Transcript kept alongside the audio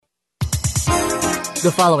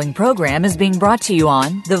The following program is being brought to you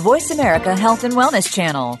on the Voice America Health and Wellness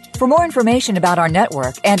Channel. For more information about our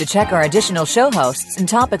network and to check our additional show hosts and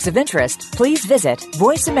topics of interest, please visit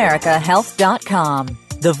voiceamericahealth.com.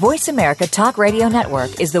 The Voice America Talk Radio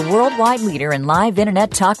Network is the worldwide leader in live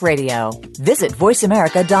Internet talk radio. Visit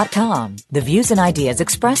voiceamerica.com. The views and ideas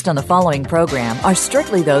expressed on the following program are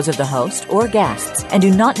strictly those of the host or guests and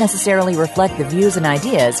do not necessarily reflect the views and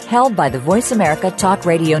ideas held by the Voice America Talk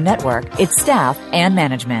Radio Network, its staff, and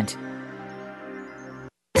management.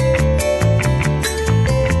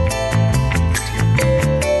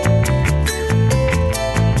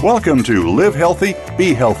 Welcome to Live Healthy,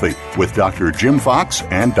 Be Healthy with Dr. Jim Fox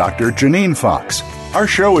and Dr. Janine Fox. Our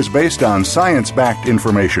show is based on science-backed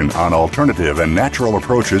information on alternative and natural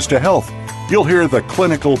approaches to health. You'll hear the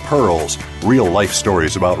clinical pearls, real-life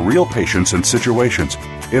stories about real patients and situations.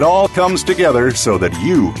 It all comes together so that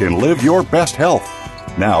you can live your best health.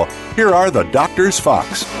 Now, here are the Doctors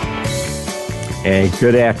Fox. And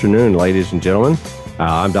good afternoon, ladies and gentlemen.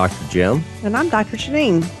 I'm Dr. Jim. And I'm Dr.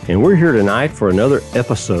 Janine. And we're here tonight for another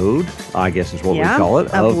episode, I guess is what we call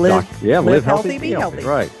it. Of Live Healthy, Be Healthy.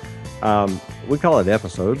 Right. We call it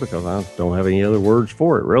episode because I don't have any other words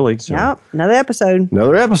for it, really. So. Yep, another episode.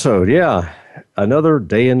 Another episode, yeah. Another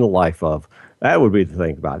day in the life of. That would be the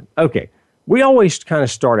thing about it. Okay. We always kind of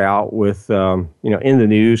start out with, in the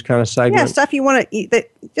news kind of segment. Yeah, stuff you want to eat,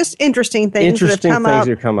 just interesting things that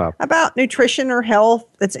have come up about nutrition or health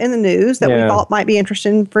that's in the news that we thought might be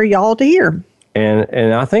interesting for y'all to hear.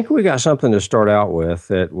 And I think we got something to start out with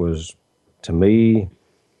that was, to me,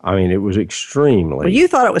 it was extremely. Well, you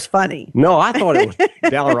thought it was funny. No, I thought it was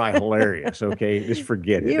downright hilarious, okay? Just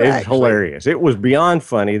forget it. It's hilarious. It was beyond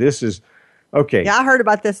funny. This is... Okay. Yeah, I heard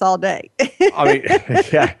about this all day.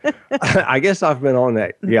 I guess I've been on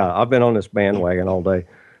that. Yeah, I've been on this bandwagon all day.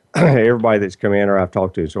 Everybody that's come in or I've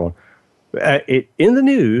talked to and so on. In the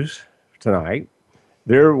news tonight,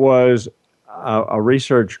 there was a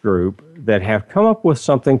research group that have come up with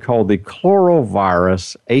something called the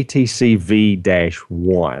chlorovirus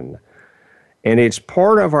ATCV-1. And it's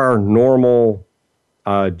part of our normal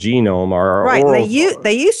genome. Right.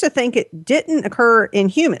 They used to think it didn't occur in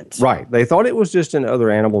humans. Right. They thought it was just in other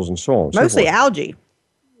animals and so on. Mostly algae.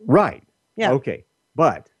 Right. Yeah. Okay.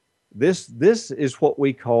 But this is what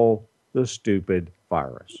we call the stupid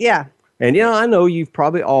virus. Yeah. And, I know you've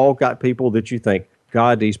probably all got people that you think,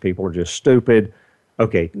 God, these people are just stupid.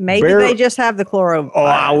 Okay. Maybe they just have the chlorovirus. Oh,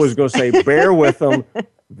 I was going to say, bear with them.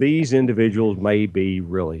 These individuals may be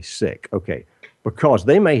really sick. Okay. Because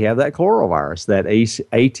they may have that chlorovirus, that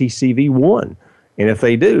ATCV-1. And if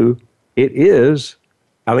they do, it is,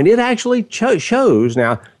 it actually shows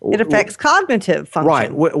now. It affects cognitive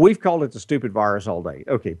function. Right. We've called it the stupid virus all day.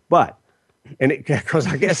 Okay. But, because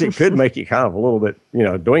I guess it could make you kind of a little bit,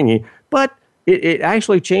 doingy, but it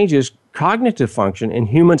actually changes cognitive function in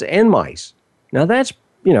humans and mice. Now that's,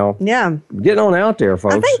 getting on out there,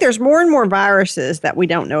 folks. I think there's more and more viruses that we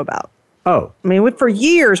don't know about. Oh. For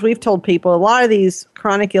years, we've told people a lot of these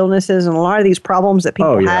chronic illnesses and a lot of these problems that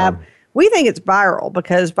people have, we think it's viral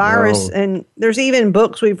because and there's even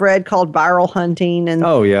books we've read called Viral Hunting. And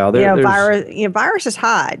viruses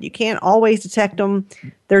hide. You can't always detect them.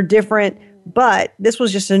 They're different, but this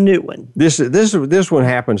was just a new one. This one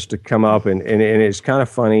happens to come up, and it's kind of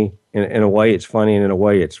funny. In a way, it's funny, and in a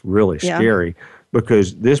way, it's really scary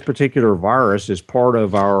because this particular virus is part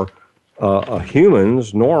of our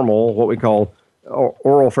humans, normal, what we call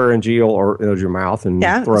oral pharyngeal, or your mouth and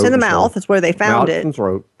throat. It's in the mouth. That's where they found it. Mouth and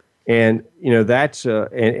throat. And, that's,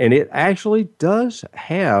 and it actually does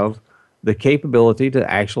have the capability to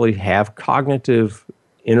actually have cognitive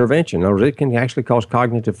intervention. In other words, it can actually cause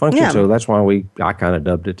cognitive function. So that's why I kind of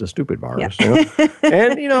dubbed it the stupid virus. And,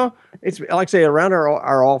 it's like I say, around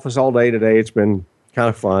our office all day today, it's been kind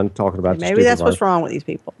of fun talking about the maybe that's what's wrong with these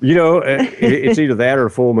people. It's either that or a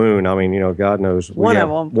full moon. God knows. One of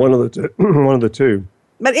them. One of the two.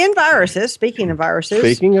 But in viruses, speaking of viruses,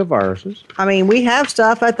 we have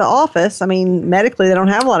stuff at the office. Medically, they don't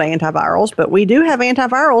have a lot of antivirals, but we do have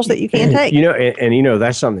antivirals that you can take. And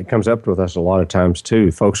that's something that comes up with us a lot of times too.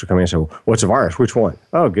 Folks will come in and say, well, "What's a virus? Which one?"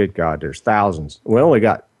 Oh, good God, there's thousands. We only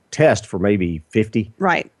got test for maybe 50.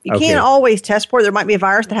 Right. You can't always test for it. There might be a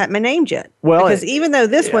virus that hasn't been named yet. Well, because even though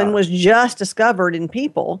this one was just discovered in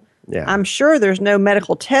people, I'm sure there's no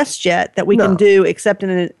medical test yet that we can do except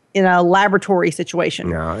in a laboratory situation.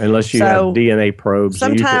 No, unless you have DNA probes.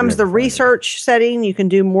 Sometimes the research setting, you can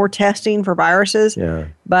do more testing for viruses. Yeah.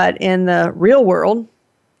 But in the real world,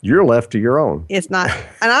 you're left to your own. It's not.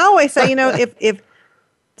 And I always say, if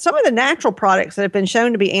some of the natural products that have been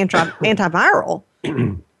shown to be antiviral,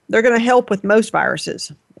 they're going to help with most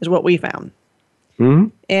viruses, is what we found. Mm-hmm.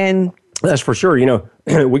 And that's for sure.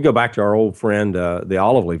 We go back to our old friend, the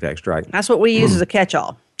olive leaf extract. That's what we use as a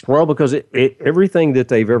catch-all. Well, because everything that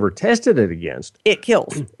they've ever tested it against, it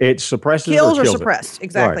kills. It suppresses kills or suppressed. It.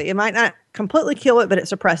 Exactly. Right. It might not completely kill it, but it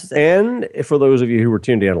suppresses it. And for those of you who were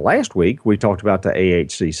tuned in last week, we talked about the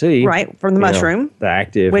AHCC. Right, from the mushroom. The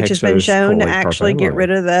active which has been shown to actually get rid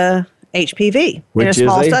of the HPV in a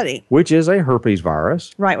small study. Which is a herpes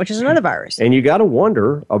virus. Right, which is another virus. And you got to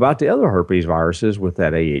wonder about the other herpes viruses with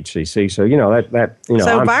that AHCC. So,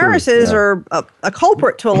 So I'm viruses sure, are a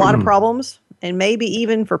culprit to a lot of problems, and maybe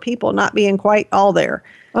even for people not being quite all there.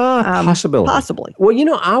 Possibly.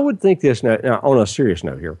 Well, I would think this now on a serious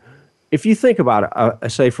note here. If you think about it,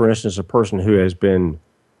 say, for instance, a person who has been,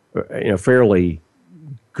 fairly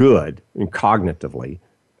good and cognitively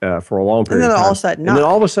for a long period of time. And then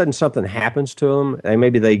all of a sudden something happens to them. And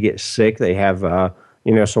maybe they get sick. They have,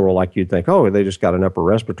 sort of like you'd think, oh, they just got an upper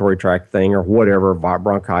respiratory tract thing or whatever,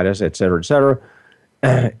 bronchitis, et cetera, et cetera.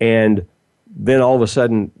 And then all of a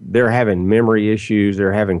sudden they're having memory issues.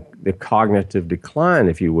 They're having the cognitive decline,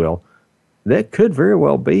 if you will. That could very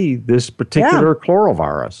well be this particular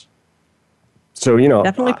chlorovirus. So,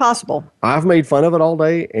 definitely possible. I've made fun of it all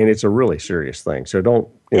day, and it's a really serious thing. So don't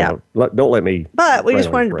let me. But we just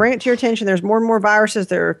wanted to bring it to your attention. There's more and more viruses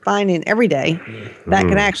they're finding every day that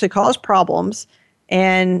can actually cause problems.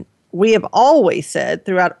 And we have always said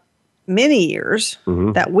throughout many years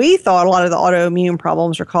that we thought a lot of the autoimmune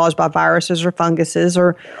problems are caused by viruses or funguses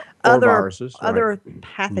or other viruses, other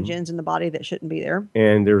pathogens in the body that shouldn't be there.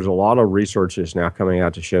 And there's a lot of research that's now coming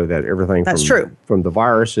out to show that everything from the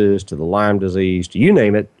viruses to the Lyme disease to you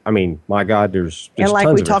name it. I mean, my God, there's and like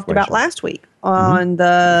we talked about last week on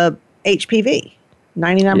the HPV.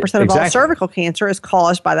 99% of all cervical cancer is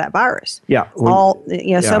caused by that virus. Yeah.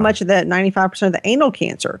 So much of that, 95% of the anal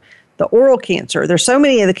cancer, the oral cancer. There's so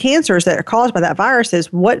many of the cancers that are caused by that virus.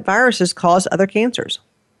 Is what viruses cause other cancers?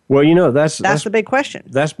 Well, that's the big question.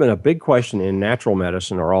 That's been a big question in natural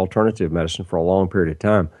medicine or alternative medicine for a long period of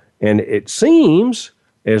time. And it seems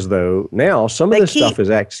as though now some of this stuff is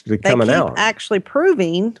actually coming out. Actually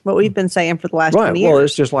proving what we've been saying for the last 20 years. Well,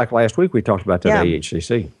 it's just like last week we talked about that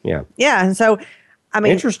AHCC. Yeah. Yeah. And so, I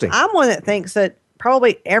mean, interesting. I'm one that thinks that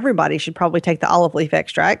probably everybody should probably take the olive leaf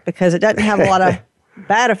extract because it doesn't have a lot of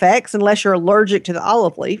bad effects unless you're allergic to the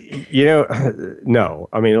olive leaf. No.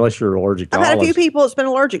 I mean, unless you're allergic to olives. I've had a few people that's been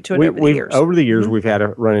allergic to it over the years. Over the years, we've had to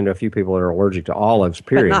run into a few people that are allergic to olives,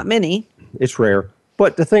 period. But not many. It's rare.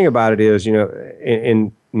 But the thing about it is,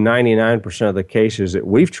 in 99% of the cases that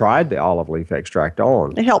we've tried the olive leaf extract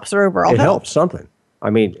on, it helps their overall health. It helps something. I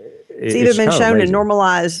mean, it's either been shown to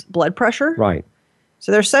normalize blood pressure. Right.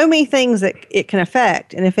 So there's so many things that it can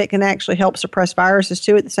affect. And if it can actually help suppress viruses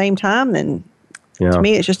too at the same time, then to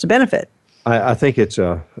me, it's just a benefit. I think it's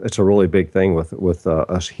a really big thing with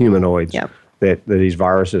us humanoids that these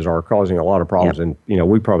viruses are causing a lot of problems, and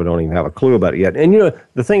we probably don't even have a clue about it yet. And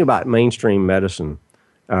the thing about mainstream medicine,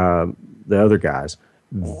 the other guys,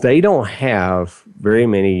 they don't have very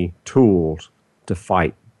many tools to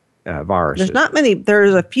fight viruses. There's not many.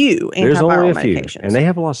 There's a few antiviral medications, and they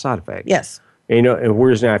have a lot of side effects. Yes. And, and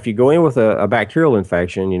whereas now, if you go in with a bacterial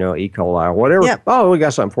infection, E. coli or whatever, we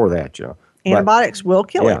got something for that, Antibiotics will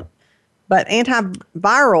kill it. But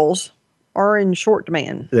antivirals are in short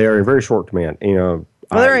demand. They are in very short demand.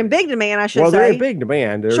 They're in big demand, I should say. Well, they're in big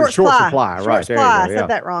demand. They're short supply. Right there. I said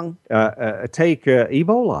that wrong. Take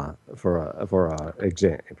Ebola for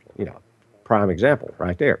example. Prime example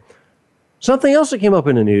right there. Something else that came up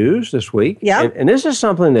in the news this week. Yeah. And this is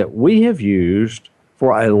something that we have used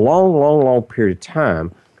for a long, long, long period of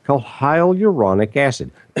time, called hyaluronic acid.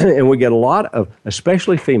 And we get a lot of,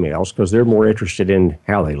 especially females, because they're more interested in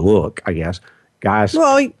how they look, I guess. Guys.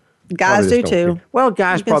 Well, guys do too. Well,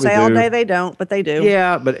 guys probably do. You can say all day they don't, but they do.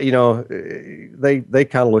 Yeah, but, they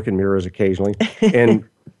kind of look in mirrors occasionally. And,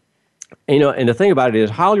 and the thing about it is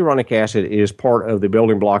hyaluronic acid is part of the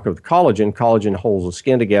building block of the collagen. Collagen holds the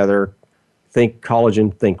skin together. Think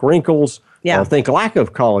collagen, think wrinkles. Yeah. Think lack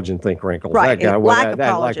of collagen, think wrinkles. Right. That guy, lack of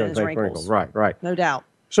collagen is wrinkles. Right. No doubt.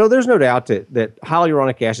 So there's no doubt that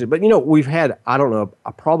hyaluronic acid, but we've had, I don't know,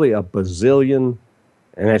 probably a bazillion,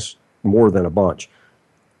 and that's more than a bunch,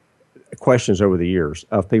 questions over the years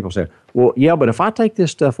of people saying, well, yeah, but if I take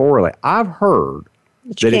this stuff orally, I've heard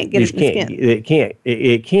that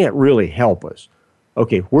it can't really help us.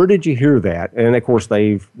 Okay, where did you hear that? And of course,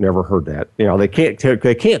 they've never heard that.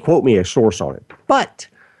 They can't quote me a source on it. But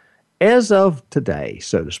as of today,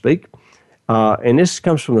 so to speak, and this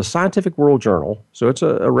comes from the Scientific World Journal, so it's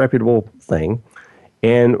a reputable thing.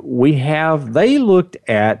 And they looked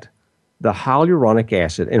at the hyaluronic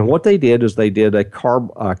acid, and what they did is they did a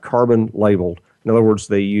carbon labeled In other words,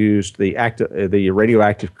 they used the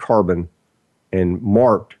radioactive carbon and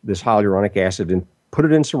marked this hyaluronic acid and put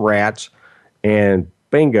it in some rats, and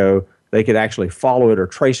bingo, they could actually follow it or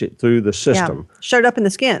trace it through the system. Yeah. Showed up in the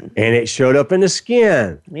skin. And it showed up in the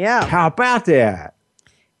skin. Yeah. How about that?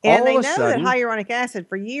 And they know that hyaluronic acid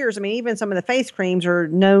for years, I mean, even some of the face creams are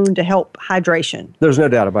known to help hydration. There's no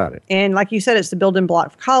doubt about it. And like you said, it's the building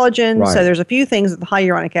block for collagen. Right. So there's a few things that the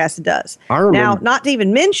hyaluronic acid does. Now, not to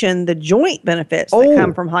even mention the joint benefits that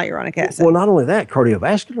come from hyaluronic acid. Well, not only that,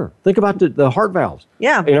 cardiovascular. Think about the heart valves.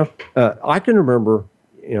 Yeah. I can remember,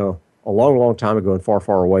 a long, long time ago and far,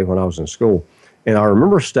 far away when I was in school. And I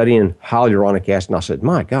remember studying hyaluronic acid, and I said,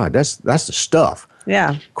 my God, that's the stuff.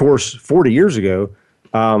 Yeah. Of course, 40 years ago,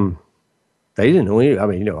 they didn't know any,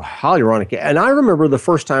 hyaluronic acid. And I remember the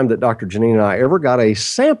first time that Dr. Janine and I ever got a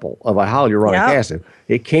sample of a hyaluronic acid.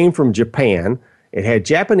 It came from Japan. It had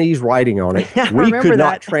Japanese writing on it. We could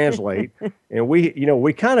not translate. And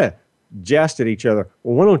we kind of jested each other.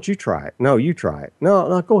 Well, why don't you try it? No, you try it.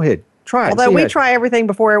 No, go ahead. Try it. Although we try everything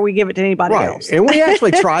before we give it to anybody else. And we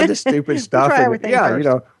actually tried the stupid stuff. Try everything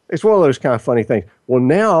first. It's one of those kind of funny things. Well,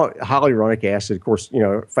 now hyaluronic acid, of course,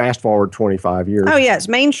 fast forward 25 years. Oh yeah, it's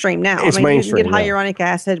mainstream now. It's mainstream. You can get hyaluronic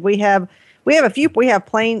acid. We have a few. We have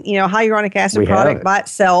plain, hyaluronic acid product by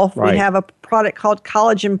itself. Right. We have a product called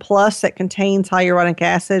Collagen Plus that contains hyaluronic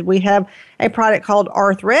acid. We have a product called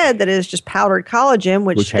Arthred that is just powdered collagen,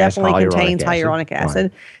 which definitely contains hyaluronic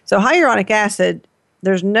acid. Right. So hyaluronic acid,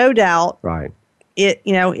 there's no doubt. Right.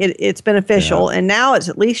 It's beneficial, and now it's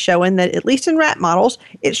at least showing that, at least in rat models,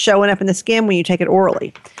 it's showing up in the skin when you take it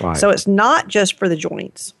orally. Right. So it's not just for the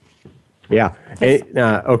joints. Yeah.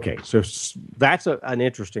 Okay. So that's an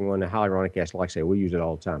interesting one. The hyaluronic acid, like I say, we use it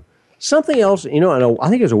all the time. Something else, I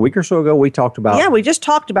think it was a week or so ago we talked about. Yeah, we just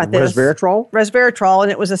talked about this. Resveratrol,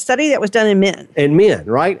 and it was a study that was done in men. In men,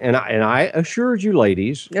 right? And I assured you,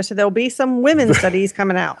 ladies. Yeah, so there'll be some women's studies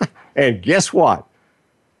coming out. And guess what?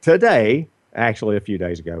 Today. Actually, a few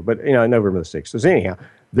days ago, but November the 6th. So anyhow,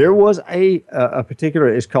 there was a particular.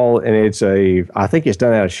 It's called, and I think it's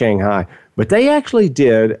done out of Shanghai, but they actually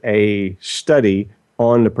did a study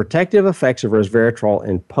on the protective effects of resveratrol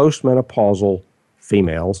in postmenopausal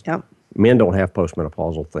females. Yep. Men don't have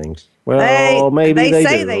postmenopausal things. Well, maybe they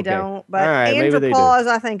say do. They don't, but andropause,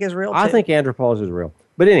 I think, is real too. I think andropause is real.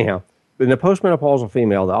 But anyhow, in the postmenopausal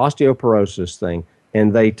female, the osteoporosis thing.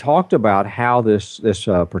 And they talked about how this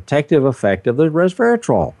protective effect of the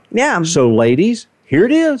resveratrol. Yeah. So, ladies, here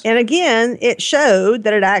it is. And again, it showed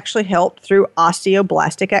that it actually helped through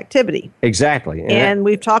osteoblastic activity. Exactly. And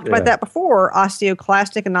we've talked about that before,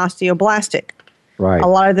 osteoclastic and osteoblastic. Right. A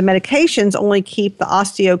lot of the medications only keep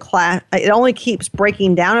the it only keeps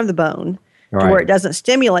breaking down of the bone. To where it doesn't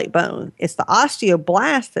stimulate bone. It's the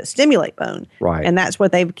osteoblasts that stimulate bone. Right. And that's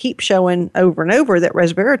what they keep showing over and over that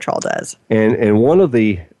resveratrol does. And one of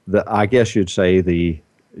the I guess you'd say the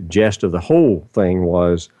gist of the whole thing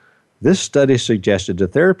was this study suggested the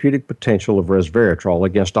therapeutic potential of resveratrol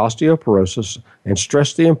against osteoporosis and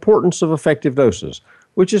stressed the importance of effective doses,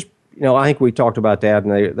 which is, I think we talked about that,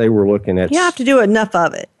 and they were looking at... You have to do enough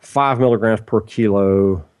of it. 5 milligrams per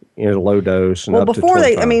kilo... low dose. And well, up before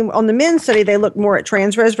to on the men's study, they looked more at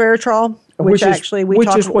transresveratrol, which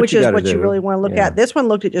is what you really want to look at. This one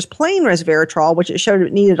looked at just plain resveratrol, which it showed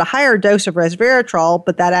it needed a higher dose of resveratrol,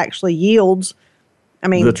 but that actually yields, the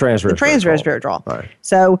transresveratrol. Right.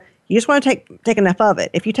 So you just want to take enough of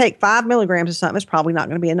it. If you take 5 milligrams of something, it's probably not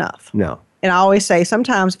going to be enough. No. And I always say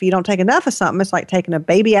sometimes if you don't take enough of something, it's like taking a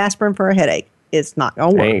baby aspirin for a headache. It's not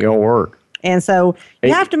going to work. It ain't going to work. And so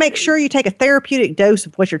you have to make sure you take a therapeutic dose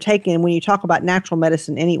of what you're taking when you talk about natural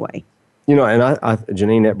medicine anyway. And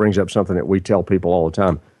Janine, that brings up something that we tell people all the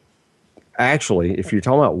time. Actually, if you're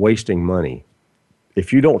talking about wasting money,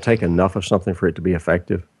 if you don't take enough of something for it to be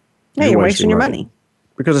effective, you're wasting your money.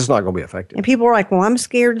 Because it's not going to be effective. And people are like, well, I'm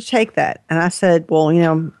scared to take that. And I said, well,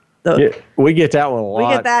 we get that one a lot.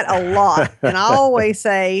 We get that a lot. And I always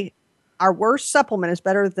say our worst supplement is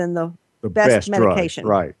better than the best medication.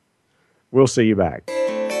 Drug. Right. We'll see you back.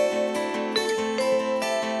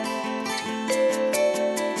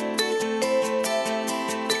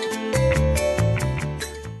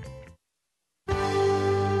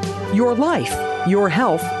 Your life, your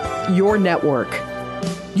health, your network.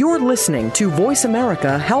 You're listening to Voice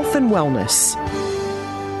America Health and Wellness.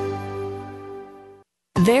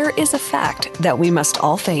 There is a fact that we must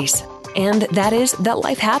all face. and that is that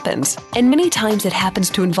life happens. And many times it happens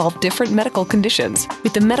to involve different medical conditions.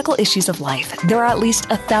 With the medical issues of life, there are at least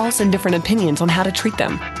 1,000 different opinions on how to treat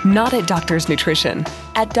them. Not at Doctor's Nutrition.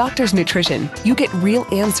 At Doctor's Nutrition, you get real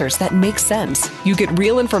answers that make sense. You get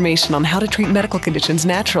real information on how to treat medical conditions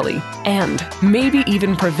naturally, and maybe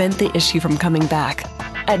even prevent the issue from coming back.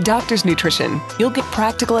 At Doctor's Nutrition, you'll get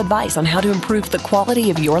practical advice on how to improve the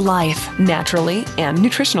quality of your life, naturally and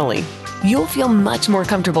nutritionally. You'll feel much more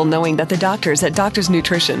comfortable knowing that the doctors at Doctor's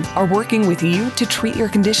Nutrition are working with you to treat your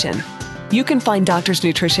condition. You can find Doctor's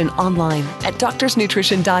Nutrition online at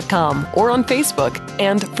doctorsnutrition.com or on Facebook.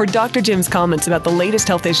 And for Dr. Jim's comments about the latest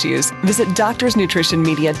health issues, visit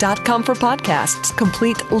doctorsnutritionmedia.com for podcasts,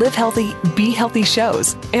 complete Live Healthy, Be Healthy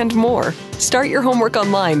shows, and more. Start your homework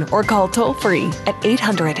online or call toll-free at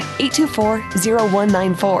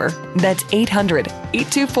 800-824-0194. That's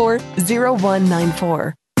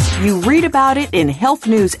 800-824-0194. You read about it in health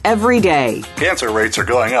news every day. Cancer rates are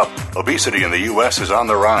going up. Obesity in the U.S. is on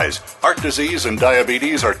the rise. Heart disease and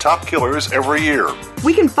diabetes are top killers every year.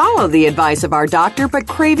 We can follow the advice of our doctor, but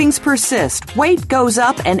cravings persist. Weight goes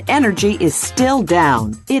up and energy is still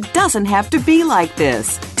down. It doesn't have to be like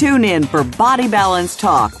this. Tune in for Body Balance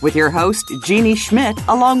Talk with your host, Jeannie Schmidt,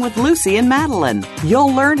 along with Lucy and Madeline.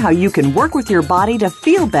 You'll learn how you can work with your body to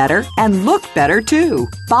feel better and look better, too.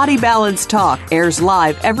 Body Balance Talk airs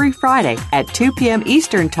live every Friday at 2 p.m.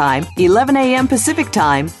 Eastern Time, 11 a.m. Pacific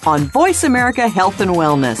Time on Voice America Health and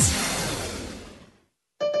Wellness.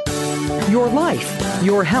 Your life,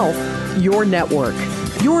 your health, your network.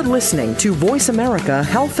 You're listening to Voice America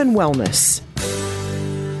Health and Wellness.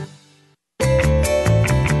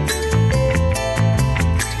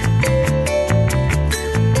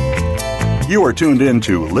 You are tuned in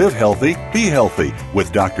to Live Healthy, Be Healthy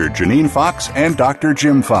with Dr. Janine Fox and Dr.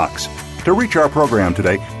 Jim Fox. To reach our program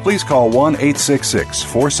today, please call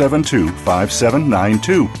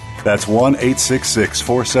 1-866-472-5792. That's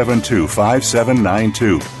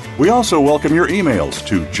 1-866-472-5792. We also welcome your emails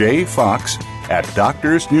to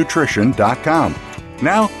jfox@doctorsnutrition.com.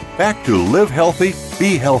 Now, back to Live Healthy,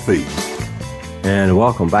 Be Healthy. And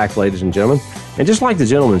welcome back, ladies and gentlemen. And just like the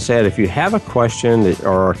gentleman said, if you have a question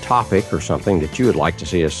or a topic or something that you would like to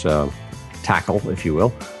see us tackle, if you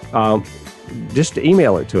will, just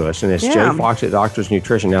email it to us. And it's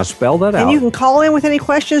jfox@doctorsnutrition. Now, spell that out. And you can call in with any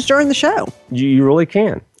questions during the show. You really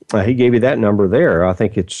can. He gave you that number there. I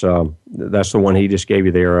think it's that's the one he just gave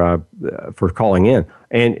you there for calling in.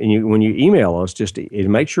 And when you email us, just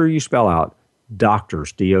make sure you spell out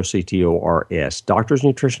doctors, DOCTORS,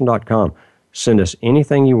 doctorsnutrition.com. Send us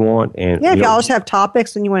anything you want. And if you always have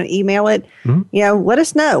topics and you want to email it, let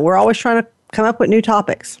us know. We're always trying to come up with new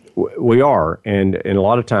topics. We are. And a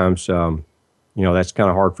lot of times, that's kind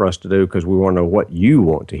of hard for us to do because we want to know what you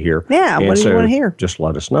want to hear. Yeah, what do you want to hear? Just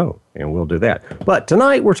let us know, and we'll do that. But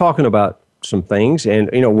tonight we're talking about some things, and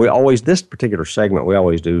this particular segment, we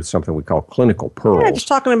always do something we call clinical pearls. Yeah, just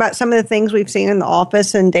talking about some of the things we've seen in the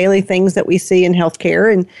office and daily things that we see in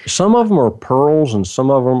healthcare. And some of them are pearls, and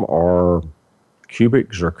some of them are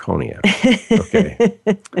cubic zirconia. Okay.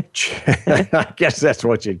 I guess that's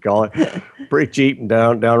what you'd call it. Pretty cheap and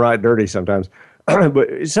downright dirty sometimes.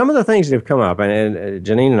 But some of the things that have come up, and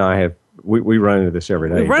Janine and I we run into this every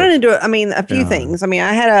day. We run into a few things. I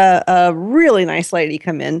had a really nice lady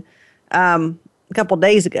come in a couple of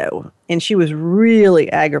days ago, and she was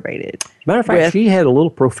really aggravated. Matter of fact, she had a little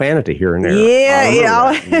profanity here and there.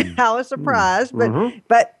 I was surprised,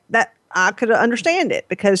 but that I could understand it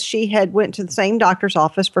because she had went to the same doctor's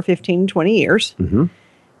office for 15, 20 years. Mm-hmm.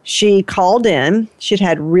 She called in. She'd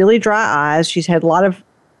had really dry eyes. She's had a lot of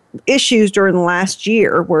issues during the last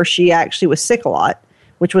year where she actually was sick a lot,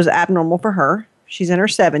 which was abnormal for her. She's in her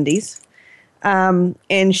 70s.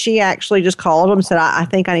 And she actually just called them and said, I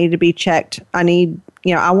think I need to be checked. I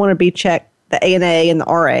want to be checked, the ANA and the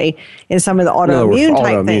RA and some of the autoimmune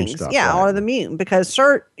type things. Stuff, yeah, right. Autoimmune. Because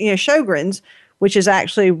Sjogren's, which is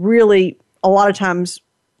actually really a lot of times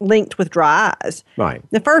linked with dry eyes. Right.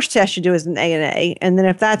 The first test you do is an ANA. And then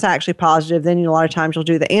if that's actually positive, then a lot of times you'll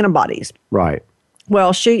do the antibodies. Right.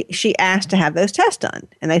 Well, she asked to have those tests done.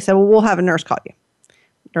 And they said, well, we'll have a nurse call you.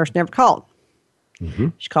 Nurse never called. Mm-hmm.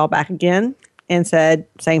 She called back again and said,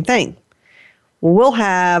 same thing. Well, we'll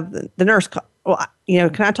have the nurse call. Well,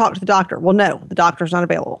 can I talk to the doctor? Well, no, the doctor's not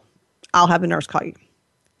available. I'll have the nurse call you.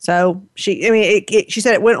 So she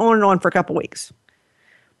said it went on and on for a couple weeks.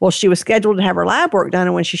 Well, she was scheduled to have her lab work done.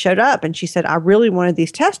 And when she showed up and she said, I really wanted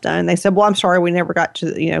these tests done. And they said, well, I'm sorry, we never got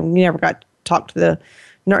to talk to the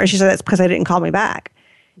nurse. And she said, that's because they didn't call me back.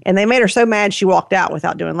 And they made her so mad she walked out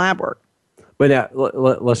without doing lab work. But now,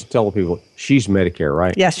 let's tell people, she's Medicare,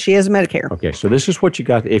 right? Yes, she is Medicare. Okay, so this is what you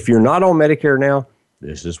got. If you're not on Medicare now,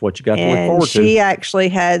 this is what you got to look forward to. And she actually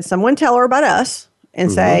had someone tell her about us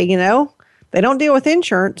and say, they don't deal with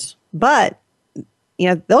insurance, but,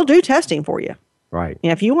 they'll do testing for you. Right.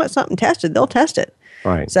 If you want something tested, they'll test it.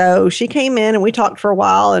 Right. So she came in and we talked for a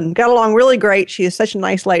while and got along really great. She is such a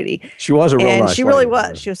nice lady. She was a real nice lady. And she really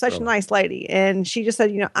was. She was such a nice lady. And she just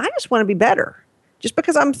said, I just want to be better. Just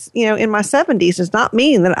because I'm, in my 70s does not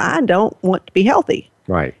mean that I don't want to be healthy.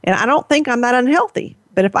 Right. And I don't think I'm that unhealthy.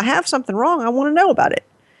 But if I have something wrong, I want to know about it.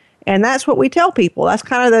 And that's what we tell people. That's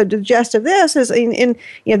kind of the gist of this.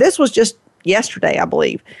 This was just yesterday, I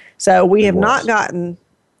believe. So we have not gotten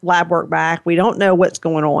lab work back. We don't know what's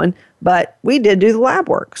going on. But we did do the lab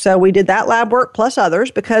work. So we did that lab work plus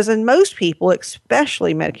others because in most people,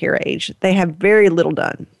 especially Medicare age, they have very little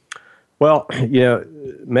done. Well,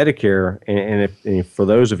 Medicare, and for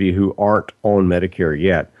those of you who aren't on Medicare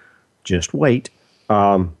yet, just wait.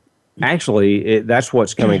 Actually, that's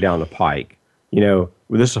what's coming down the pike. With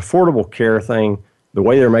this affordable care thing, the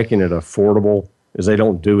way they're making it affordable is they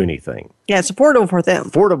don't do anything. Yeah, it's affordable for them.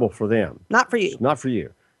 Affordable for them. Not for you. Not for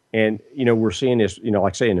you. And, we're seeing this,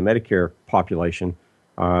 like say in the Medicare population,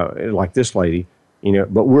 like this lady,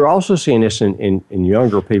 but we're also seeing this in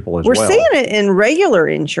younger people as well. We're seeing it in regular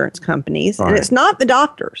insurance companies, and it's not the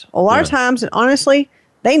doctors. A lot of times, and honestly,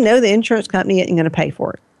 they know the insurance company isn't going to pay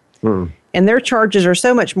for it. And their charges are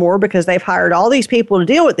so much more because they've hired all these people to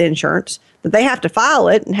deal with the insurance that they have to file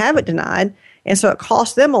it and have it denied. And so it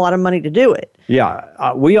costs them a lot of money to do it.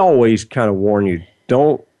 Yeah. We always kind of warn you,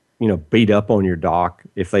 don't, beat up on your doc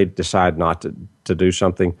if they decide not to do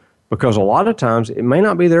something, because a lot of times it may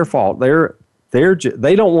not be their fault. They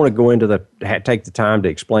don't want to go into take the time to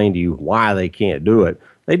explain to you why they can't do it.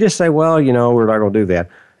 They just say, well, we're not going to do that.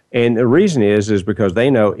 And the reason is because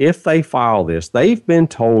they know if they file this, they've been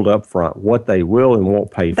told up front what they will and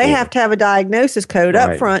won't pay for. They have to have a diagnosis code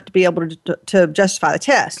up front to be able to justify the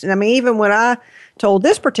test. And I mean, even what I told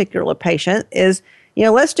this particular patient is,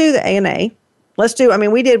 let's do the ANA.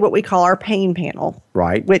 We did what we call our pain panel.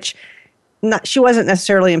 Right. Which she wasn't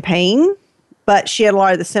necessarily in pain, but she had a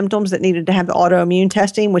lot of the symptoms that needed to have the autoimmune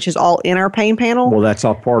testing, which is all in our pain panel. Well, that's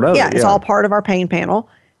all part of it. Yeah, it's all part of our pain panel.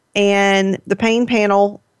 And the pain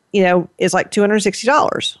panel, is like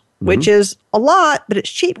 $260, which is a lot, but it's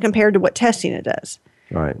cheap compared to what testing it does.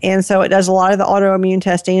 Right. And so it does a lot of the autoimmune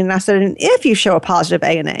testing. And I said, and if you show a positive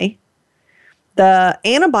ANA, the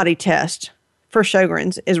antibody test for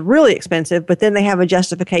Sjogren's is really expensive, but then they have a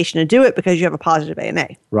justification to do it because you have a positive ANA.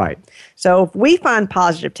 Right. So if we find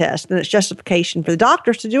positive tests, then it's justification for the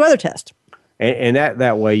doctors to do other tests. And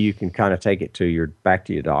that way you can kind of take it back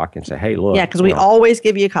to your doc and say, hey, look. Yeah, because we always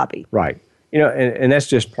give you a copy. Right. And that's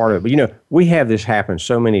just part of it. But, we have this happen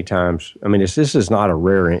so many times. I mean, this is not a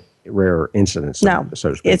rare incident, so to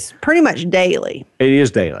speak. It's pretty much daily. It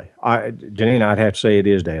is daily. Janine, I'd have to say it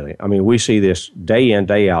is daily. I mean, we see this day in,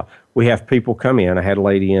 day out. We have people come in. I had a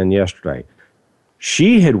lady in yesterday.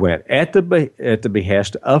 She had went at the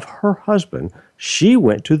behest of her husband. She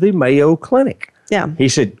went to the Mayo Clinic. Yeah. He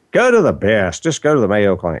said, go to the best. Just go to the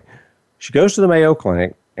Mayo Clinic. She goes to the Mayo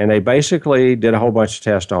Clinic, and they basically did a whole bunch of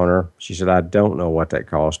tests on her. She said, I don't know what that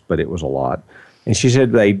cost, but it was a lot. And she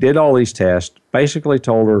said they did all these tests, basically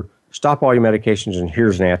told her, stop all your medications, and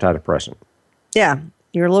here's an antidepressant. Yeah.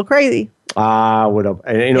 You're a little crazy. I would have.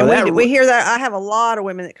 We hear that. I have a lot of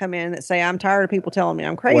women that come in that say, I'm tired of people telling me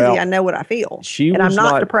I'm crazy. Well, I know what I feel. And I'm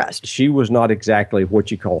not depressed. She was not exactly what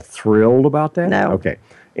you call thrilled about that? No. Okay.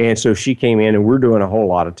 And so she came in, and we're doing a whole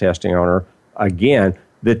lot of testing on her, again,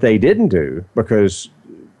 that they didn't do because,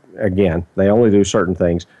 again, they only do certain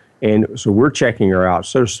things. And so we're checking her out,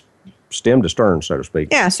 so stem to stern, so to speak.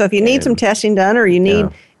 Yeah, so if you need some testing done or you need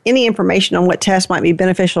any information on what test might be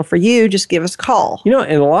beneficial for you, just give us a call. And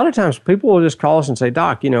a lot of times people will just call us and say,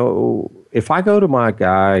 Doc, if I go to my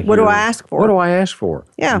guy what do I ask for? What do I ask for?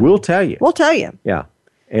 Yeah. We'll tell you. We'll tell you. Yeah.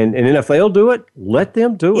 And then if they'll do it, let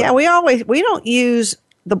them do it. Yeah, we don't use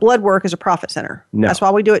the blood work as a profit center. No. That's why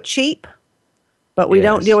we do it cheap, but we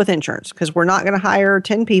don't deal with insurance because we're not going to hire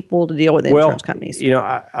 10 people to deal with insurance companies.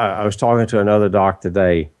 I was talking to another doc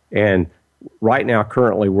today, and right now,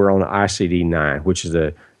 currently, we're on ICD-9, which is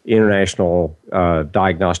the International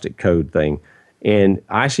Diagnostic Code thing. And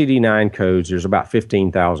ICD-9 codes, there's about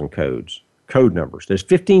 15,000 code numbers. There's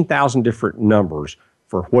 15,000 different numbers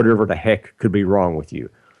for whatever the heck could be wrong with you.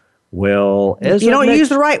 Well, if you don't use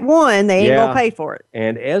the right one, they ain't going to pay for it.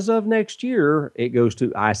 And as of next year, it goes to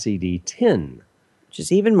ICD-10. Which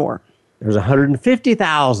is even more. There's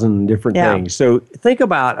 150,000 different things. So think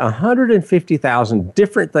about 150,000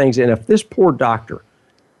 different things. And if this poor doctor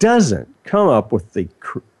doesn't come up with the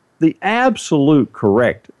absolute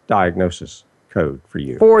correct diagnosis code for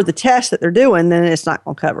you. For the test that they're doing, then it's not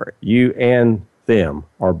going to cover it. You and them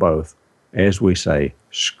are both, as we say,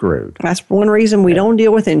 screwed. That's one reason we don't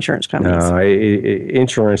deal with insurance companies. No,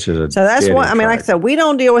 insurance is a... So that's what, I mean, like I said, we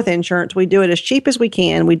don't deal with insurance. We do it as cheap as we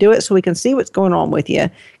can. We do it so we can see what's going on with you.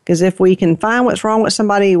 Because if we can find what's wrong with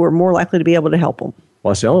somebody, we're more likely to be able to help them.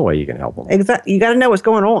 Well, that's the only way you can help them. Exactly. You got to know what's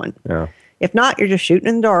going on. Yeah. If not, you're just shooting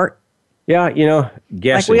in the dark. Yeah,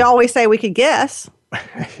 guessing. Like we always say, we could guess.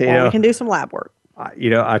 We can do some lab work.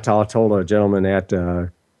 I told a gentleman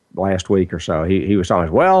that last week or so. He was telling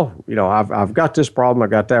us, well, I've got this problem, I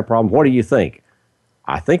got that problem. What do you think?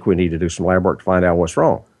 I think we need to do some lab work to find out what's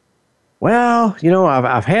wrong. Well,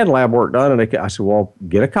 I've had lab work done, and I said, well,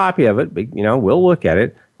 get a copy of it. We'll look at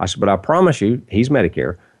it. I said, but I promise you, he's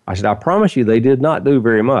Medicare. I said, I promise you, they did not do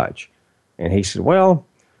very much. And he said, well,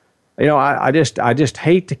 I just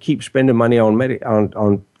hate to keep spending money on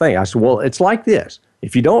things. I said, well, it's like this.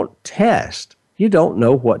 If you don't test, you don't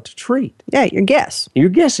know what to treat. Yeah, you're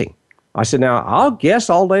guessing. I said, now, I'll guess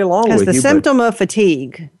all day long with you. Because the symptom of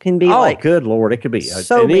fatigue can be good Lord, it could be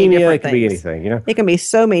so anemia, it could be anything, It can be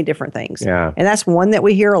so many different things. Yeah. And that's one that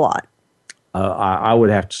we hear a lot. I would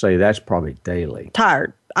have to say that's probably daily.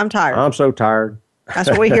 Tired. I'm tired. I'm so tired. That's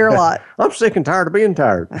what we hear a lot. I'm sick and tired of being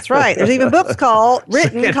tired. That's right. There's even books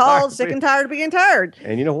written called Sick and Tired of Being Tired.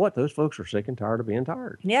 And you know what? Those folks are sick and tired of being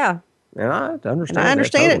tired. Yeah. And I understand And I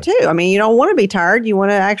understand it too. I mean, you don't want to be tired. You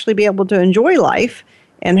want to actually be able to enjoy life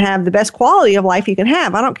and have the best quality of life you can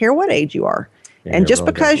have. I don't care what age you are. Yeah, and just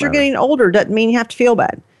because you're getting older doesn't mean you have to feel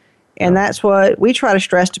bad. And that's what we try to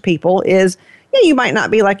stress to people is, you might not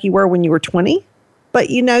be like you were when you were 20, but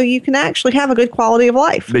you can actually have a good quality of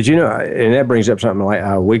life. But and that brings up something like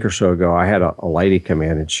a week or so ago, I had a lady come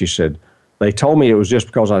in and she said, they told me it was just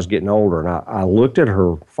because I was getting older. And I looked at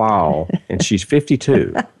her file and she's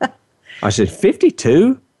 52. I said,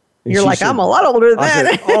 52? You're like, I'm a lot older than that.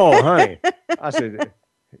 I said, oh, honey. I said,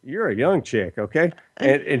 you're a young chick, okay?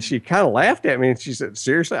 And she kind of laughed at me and she said,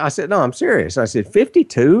 seriously? I said, no, I'm serious. I said,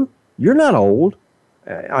 52? You're not old.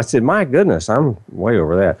 I said, my goodness, I'm way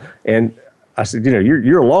over that. And I said,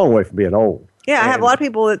 you're a long way from being old. Yeah, I have a lot of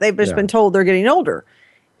people that they've just been told they're getting older.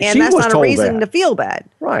 And that's not a reason to feel bad.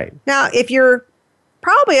 Right. Now, if you're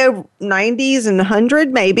probably over 90s and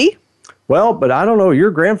 100, maybe. Well, but I don't know. Your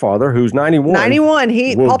grandfather, who's 91.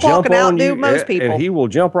 91, Paul can outdo most people. And he will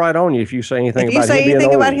jump right on you if you say anything about him being old. If you say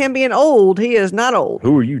anything about him being old, he is not old.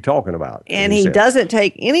 Who are you talking about? And he doesn't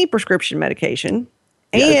take any prescription medication.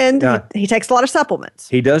 And he takes a lot of supplements.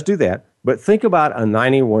 He does do that. But think about a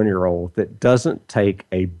 91-year-old that doesn't take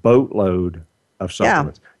a boatload of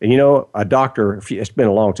supplements. And a doctor, it's been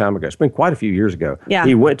a long time ago. It's been quite a few years ago. Yeah.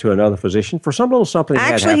 He went to another physician for some little something.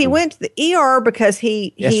 Actually, he went to the ER because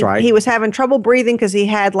he was having trouble breathing because he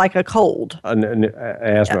had like a cold.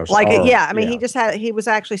 Asthma. He was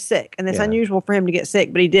actually sick. And it's unusual for him to get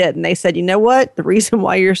sick, but he did. And they said, you know what? The reason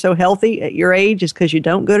why you're so healthy at your age is because you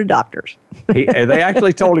don't go to doctors. They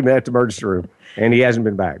actually told him that at the emergency room, and he hasn't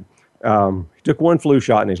been back. He took one flu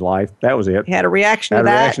shot in his life. That was it. He had a reaction to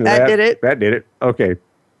that. That did it. That did it. Okay.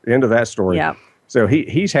 End of that story. Yeah. So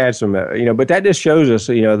he's had some, but that just shows us,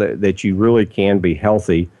 that you really can be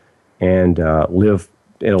healthy and live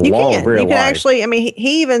in a long, very life. You can actually,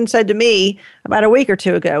 he even said to me about a week or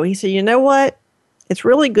two ago, he said, you know what? It's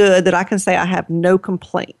really good that I can say I have no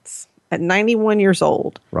complaints. At 91 years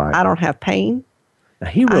old, right. I don't have pain. Now,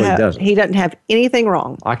 he really doesn't. He doesn't have anything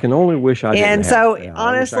wrong. I can only wish I didn't. And so,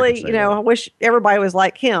 honestly, I wish everybody was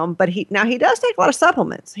like him. But he does take a lot of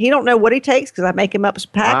supplements. He don't know what he takes because I make him up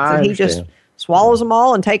packs and he just swallows them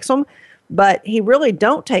all and takes them. But he really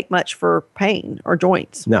don't take much for pain or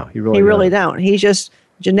joints. No, he really don't. He's just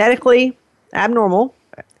genetically abnormal.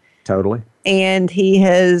 Totally. And he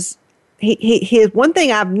has one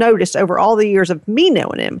thing I've noticed over all the years of me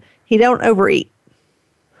knowing him, he don't overeat.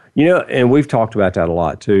 And we've talked about that a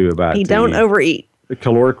lot, too. He don't overeat. The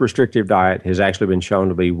caloric restrictive diet has actually been shown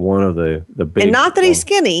to be one of the big... And not that he's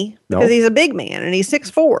skinny, because he's a big man, and he's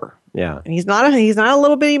 6'4". Yeah. And he's not a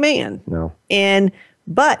little bitty man. No.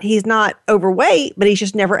 But he's not overweight, but he's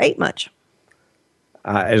just never ate much.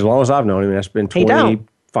 As long as I've known him, that's been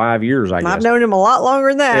 25 years, I guess. I've known him a lot longer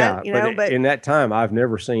than that. But in that time, I've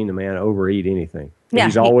never seen a man overeat anything. Yeah,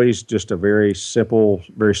 he's always just a very simple,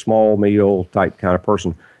 very small meal type kind of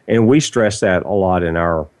person. And we stress that a lot in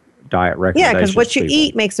our diet recommendations. Yeah, because what you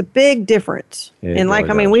eat makes a big difference.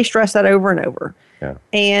 We stress that over and over. Yeah.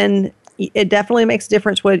 And it definitely makes a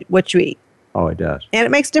difference what you eat. Oh, it does. And it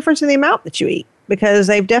makes a difference in the amount that you eat because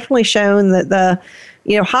they've definitely shown that the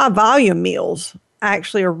high volume meals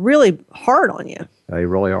actually are really hard on you. They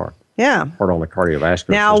really are. Yeah. Hard on the cardiovascular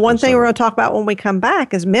Now, system. one thing we're going to talk about when we come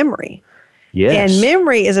back is memory. Yes. And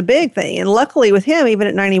memory is a big thing. And luckily with him, even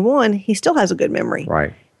at 91, he still has a good memory.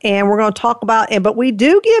 Right. And we're going to talk about it. But we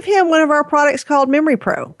do give him one of our products called Memory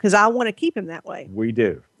Pro because I want to keep him that way. We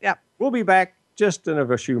do. Yep. We'll be back just in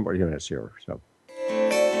a few more minutes here. So.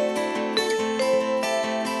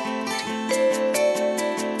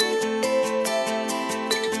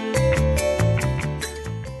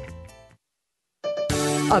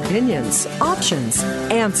 Opinions, options,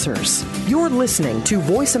 answers. You're listening to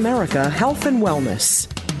Voice America Health and Wellness.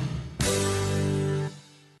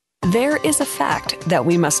 There is a fact that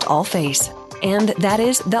we must all face, and that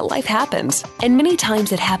is that life happens. And many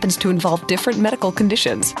times it happens to involve different medical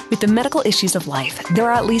conditions. With the medical issues of life, there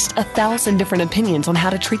are at least 1,000 different opinions on how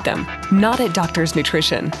to treat them. Not at Doctor's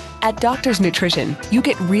Nutrition. At Doctor's Nutrition, you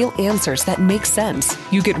get real answers that make sense.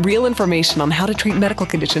 You get real information on how to treat medical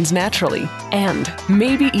conditions naturally, and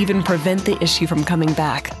maybe even prevent the issue from coming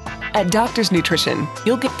back. At Doctor's Nutrition,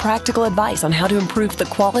 you'll get practical advice on how to improve the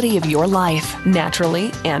quality of your life,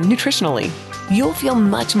 naturally and nutritionally. You'll feel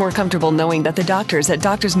much more comfortable knowing that the doctors at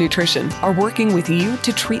Doctor's Nutrition are working with you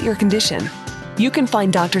to treat your condition. You can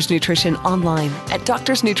find Doctor's Nutrition online at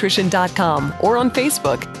doctorsnutrition.com or on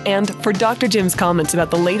Facebook. And for Dr. Jim's comments about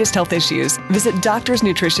the latest health issues, visit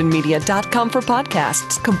doctorsnutritionmedia.com for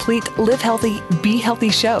podcasts, complete Live Healthy, Be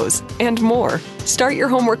Healthy shows, and more. Start your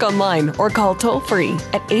homework online or call toll-free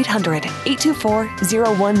at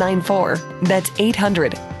 800-824-0194. That's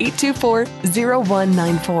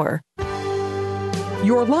 800-824-0194.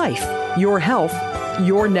 Your life, your health,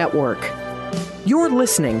 your network. You're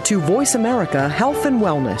listening to Voice America Health and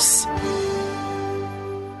Wellness.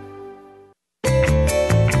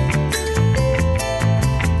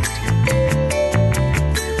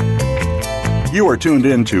 You are tuned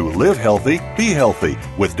in to Live Healthy, Be Healthy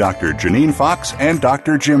with Dr. Janine Fox and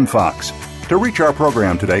Dr. Jim Fox. To reach our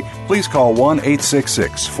program today, please call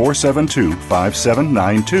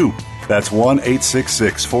 1-866-472-5792. That's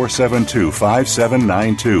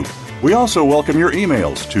 1-866-472-5792. We also welcome your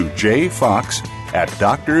emails to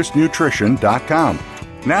jfox@doctorsnutrition.com.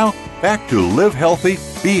 Now, back to Live Healthy,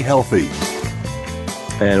 Be Healthy.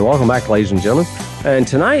 And welcome back, ladies and gentlemen. And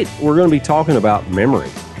tonight, we're going to be talking about memory.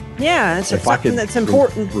 Yeah, it's something that's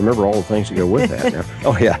important. Remember all the things that go with that. Now.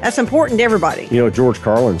 Oh, yeah. That's important to everybody. You know, George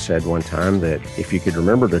Carlin said one time that if you could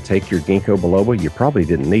remember to take your ginkgo biloba, you probably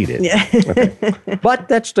didn't need it. Yeah. Okay. But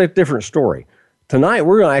that's a different story. Tonight,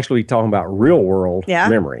 we're going to actually be talking about real-world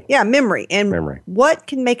memory. Yeah, memory. And what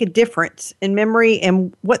can make a difference in memory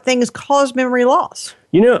and what things cause memory loss?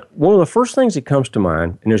 You know, one of the first things that comes to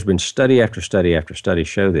mind, and there's been study after study after study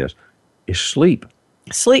show this, is sleep.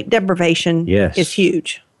 Sleep depravation is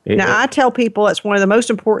huge. Now, I tell people it's one of the most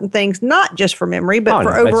important things, not just for memory, but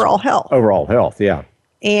for overall health. Overall health, yeah.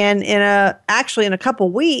 And in a couple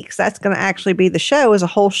weeks, that's going to actually be the show, is a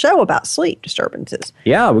whole show about sleep disturbances.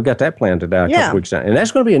 Yeah, we got that planned today a couple weeks down. And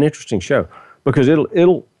that's going to be an interesting show because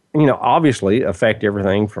it'll obviously affect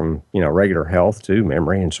everything from, regular health to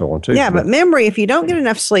memory and so on too. Yeah, but memory, if you don't get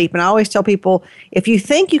enough sleep, and I always tell people, if you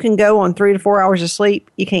think you can go on 3 to 4 hours of sleep,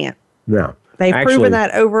 you can't. No. They've proven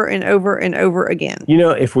that over and over and over again.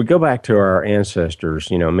 If we go back to our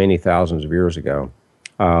ancestors, many thousands of years ago,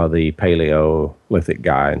 the Paleolithic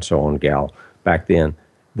guy and so on, gal, back then,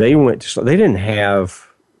 they didn't have,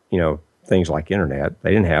 things like internet.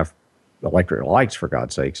 They didn't have electric lights, for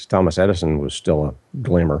God's sakes. Thomas Edison was still a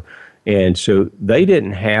glimmer. And so they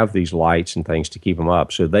didn't have these lights and things to keep them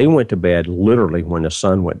up. So they went to bed literally when the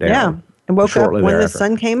sun went down. Yeah. And woke up when the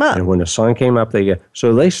sun came up. And when the sun came up,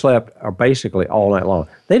 so they slept basically all night long.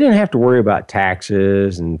 They didn't have to worry about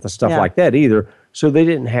taxes and stuff like that either. So they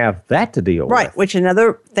didn't have that to deal with. Right, which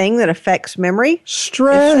another thing that affects memory?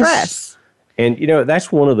 Stress. And,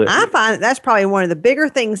 that's one of the... I find that's probably one of the bigger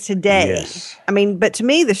things today. Yes. But to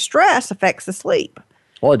me, the stress affects the sleep.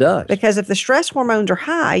 Well, it does. Because if the stress hormones are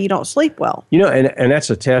high, you don't sleep well. And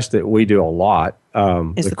that's a test that we do a lot.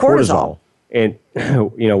 It's the cortisol. And,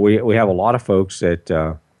 we have a lot of folks that,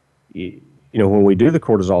 when we do the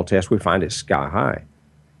cortisol test, we find it sky high.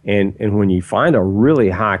 And when you find a really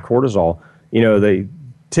high cortisol, they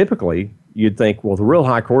typically, you'd think, well, the real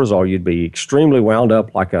high cortisol, you'd be extremely wound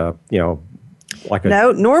up No,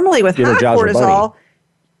 normally with high cortisol,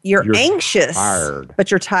 you're anxious, tired.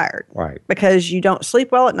 But you're tired. Right. Because you don't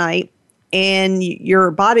sleep well at night and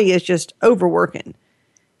your body is just overworking.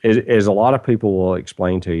 As a lot of people will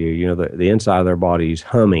explain to you, the inside of their body is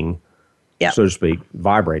humming, so to speak,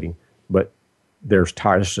 vibrating, but they're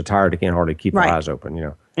so tired they can't hardly keep their eyes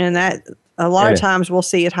open, And that a lot of times we'll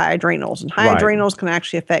see at high adrenals, and high adrenals can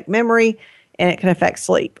actually affect memory and it can affect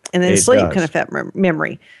sleep. And then sleep can affect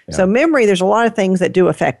memory. Yeah. So memory, there's a lot of things that do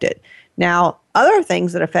affect it. Now, other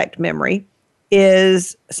things that affect memory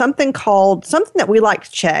is something that we like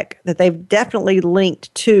to check that they've definitely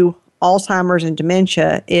linked to Alzheimer's and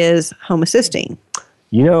dementia is homocysteine.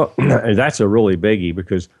 You know, that's a really biggie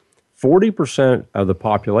because 40% of the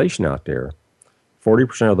population out there,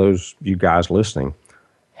 40% of those you guys listening,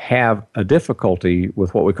 have a difficulty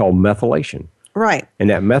with what we call methylation. Right. And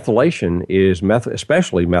that methylation is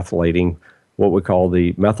especially methylating what we call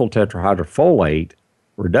the methyl tetrahydrofolate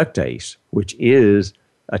reductase, which is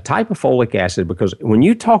a type of folic acid, because when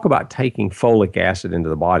you talk about taking folic acid into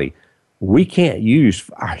the body,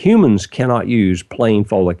 our humans cannot use plain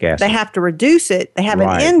folic acid. They have to reduce it. They have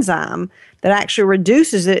an enzyme that actually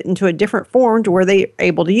reduces it into a different form to where they're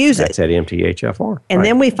able to use That's that MTHFR. And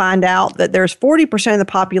then we find out that there's 40% of the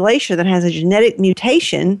population that has a genetic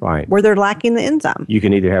mutation where they're lacking the enzyme. You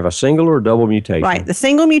can either have a single or double mutation. Right. The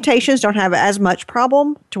single mutations don't have as much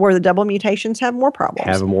problem to where the double mutations have more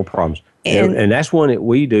problems. And that's one that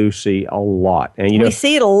we do see a lot. And we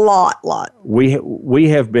see it a lot. We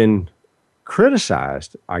have been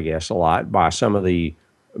criticized, I guess, a lot by some of the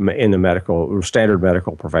in the standard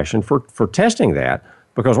medical profession for testing that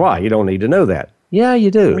because, you don't need to know that. Yeah, you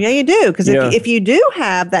do. Yeah, you do. Because if you do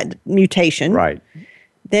have that mutation,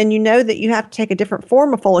 then you know that you have to take a different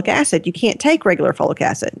form of folic acid. You can't take regular folic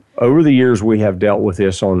acid. Over the years, we have dealt with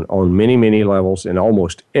this on many, many levels, and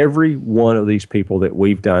almost every one of these people that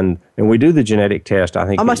we've done, and we do the genetic test, I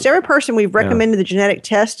think. Almost every person we've recommended the genetic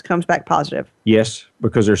test comes back positive. Yes,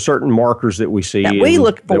 because there's certain markers that we see. That we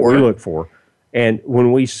look for. And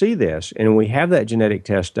when we see this, and we have that genetic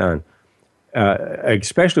test done,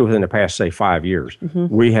 especially within the past, say, 5 years,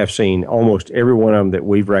 we have seen almost every one of them that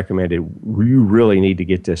we've recommended, you really need to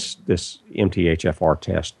get this MTHFR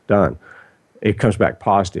test done. It comes back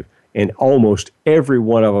positive. And almost every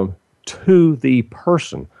one of them, to the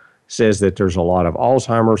person, says that there's a lot of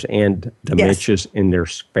Alzheimer's and dementias in their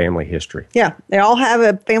family history. Yeah, they all have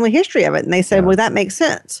a family history of it. And they say, well, that makes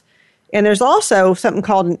sense. And there's also something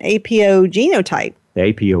called an APO genotype. The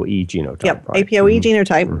APOE genotype. Yep, APOE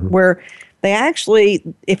genotype, where they actually,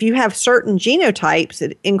 if you have certain genotypes,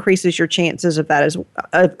 it increases your chances of that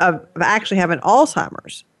of actually having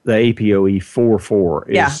Alzheimer's. The APOE 4/4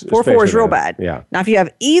 is 4/4 is real bad. Yeah. Now, if you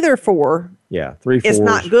have either 4, 3 4s, it's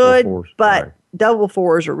not good, 4/4s, but double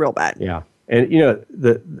 4s are real bad. Yeah, and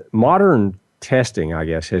the modern testing, I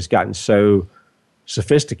guess, has gotten so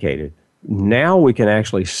sophisticated. Now we can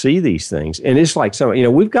actually see these things, and it's like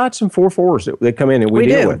we've got some 4/4s that come in and we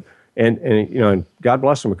deal with. And God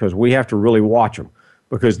bless them because we have to really watch them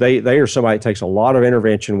because they are somebody that takes a lot of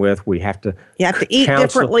intervention with. We have to. You have to eat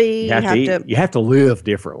differently. You have to live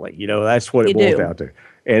differently. That's what it boils down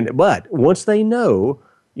to. But once they know,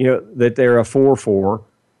 that they're a 4/4,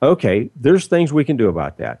 okay, there's things we can do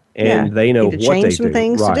about that, and they know what they do. Change some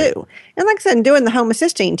things to do. And like I said, doing the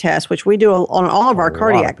homocysteine test, which we do on all of our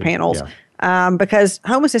cardiac panels. Because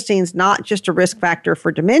homocysteine is not just a risk factor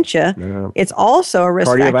for dementia, it's also a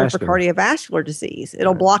risk factor for cardiovascular disease.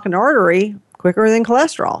 It'll block an artery quicker than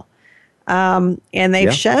cholesterol. And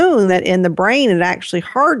they've shown that in the brain, it actually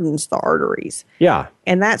hardens the arteries. Yeah.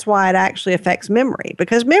 And that's why it actually affects memory,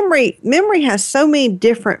 because memory has so many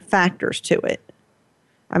different factors to it.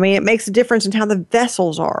 I mean, it makes a difference in how the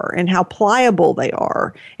vessels are and how pliable they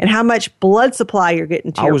are and how much blood supply you're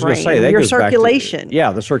getting to your brain. I was going to say, that your circulation.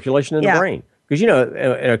 The circulation in the brain. Because,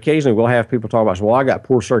 and occasionally we'll have people talk about, I got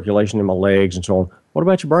poor circulation in my legs and so on. What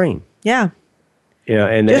about your brain? Yeah.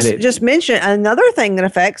 And just mention another thing that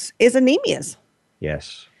affects is anemias.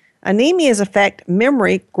 Yes. Anemias affect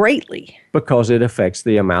memory greatly. Because it affects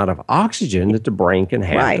the amount of oxygen that the brain can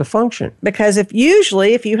have to function. Because if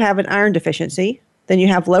you have an iron deficiency, then you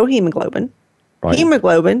have low hemoglobin. Right.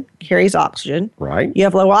 Hemoglobin carries oxygen. Right. You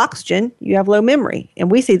have low oxygen, you have low memory. And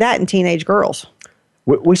we see that in teenage girls.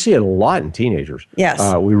 We see it a lot in teenagers. Yes.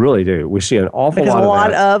 We really do. We see an awful lot of that. Because a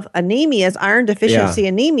lot of anemias, iron deficiency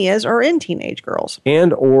anemias, are in teenage girls.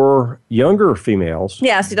 And or younger females.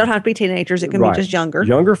 Yes, you don't have to be teenagers. It can be just younger.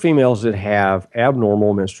 Younger females that have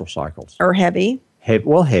abnormal menstrual cycles. Or heavy.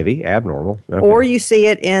 Heavy, abnormal. Okay. Or you see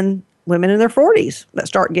it in women in their 40s that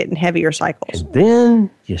start getting heavier cycles. And then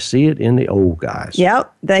you see it in the old guys.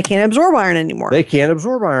 Yep. They can't absorb iron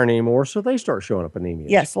anymore. So they start showing up anemia.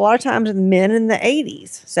 Yes. A lot of times in men in the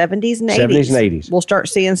 80s, 70s and 80s. We'll start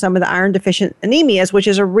seeing some of the iron deficient anemias, which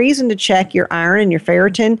is a reason to check your iron and your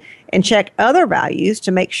ferritin and check other values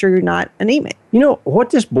to make sure you're not anemic. What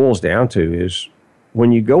this boils down to is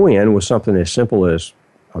when you go in with something as simple as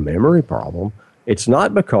a memory problem, it's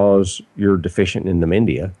not because you're deficient in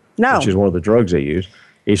Namibia. No. Which is one of the drugs they use.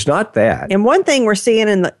 It's not that. And one thing we're seeing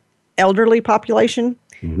in the elderly population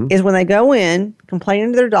is when they go in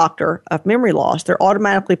complaining to their doctor of memory loss, they're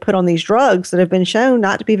automatically put on these drugs that have been shown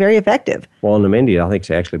not to be very effective. Well, in India, I think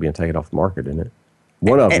it's actually being taken off the market, isn't it?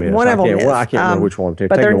 One of them is. I can't remember which one.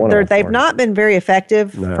 But they've not been very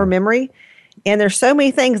effective for memory. And there's so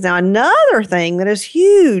many things. Now, another thing that is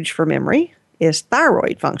huge for memory is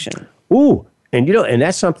thyroid function. Ooh, and and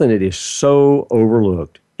that's something that is so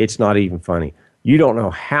overlooked. It's not even funny. You don't know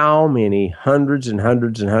how many hundreds and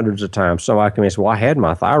hundreds and hundreds of times somebody can say, well, I had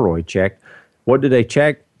my thyroid checked. What did they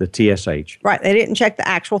check? The TSH. Right. They didn't check the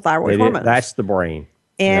actual thyroid hormones. That's the brain.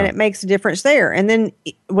 And it makes a difference there. And then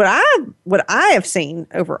what I have seen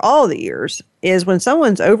over all the years is when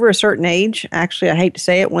someone's over a certain age, actually, I hate to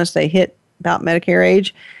say it, once they hit about Medicare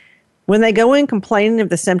age, when they go in complaining of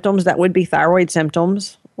the symptoms that would be thyroid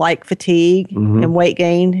symptoms, like fatigue and weight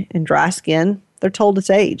gain and dry skin, they're told it's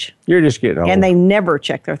age. You're just getting old. And they never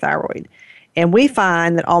check their thyroid. And we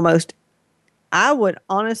find that I would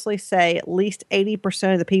honestly say at least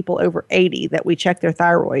 80% of the people over 80 that we check their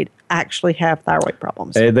thyroid actually have thyroid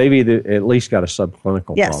problems. They've either at least got a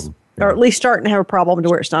subclinical problem. Or at least starting to have a problem to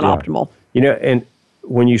where it's not optimal. And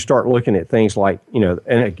when you start looking at things like, and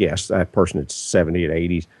I guess that person that's 70 and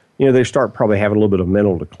 80s, they start probably having a little bit of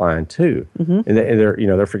mental decline too. And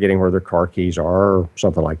they're forgetting where their car keys are or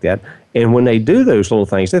something like that. And when they do those little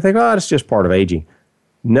things, they think, oh, it's just part of aging.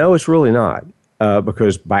 No, it's really not.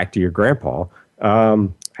 Because back to your grandpa,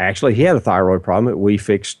 actually he had a thyroid problem that we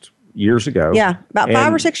fixed years ago. Yeah, about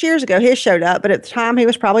 5 or 6 years ago, his showed up, but at the time he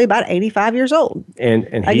was probably about 85 years old. And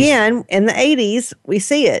again, in the 80s, we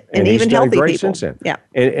see it, and even healthy people. Since then. Yeah,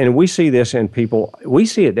 and we see this in people. We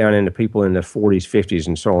see it down into people in the 40s, 50s,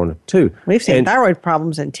 and so on too. We've seen thyroid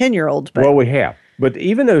problems in 10-year-olds. Well, we have, but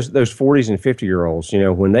even those 40s and 50-year-olds,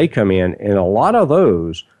 when they come in, and a lot of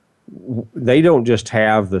those, they don't just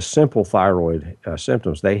have the simple thyroid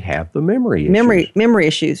symptoms; they have the memory issues. Memory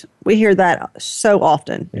issues. We hear that so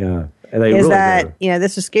often. Yeah,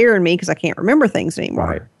 this is scaring me because I can't remember things anymore.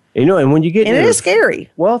 Right. And when you get it is scary.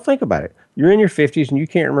 Well, think about it. You're in your 50s and you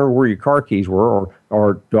can't remember where your car keys were,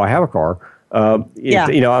 or do I have a car?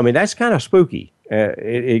 That's kind of spooky.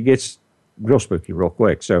 It gets real spooky real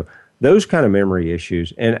quick. So those kind of memory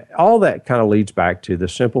issues, and all that kind of leads back to the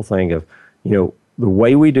simple thing of, the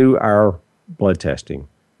way we do our blood testing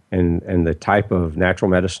and the type of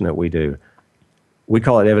natural medicine that we do, we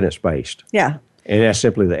call it evidence-based. Yeah. And that's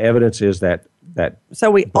simply the evidence is that.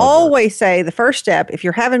 So we always say the first step, if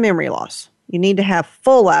you're having memory loss, you need to have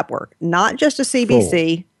full lab work, not just a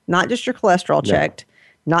CBC, not just your cholesterol checked,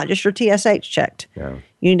 not just your TSH checked. No.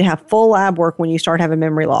 You need to have full lab work when you start having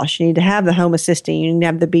memory loss. You need to have the homocysteine. You need to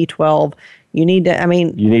have the B12. You need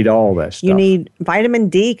all that stuff. You need vitamin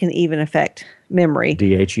D can even affect memory.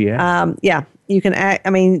 DHEA? Yeah. You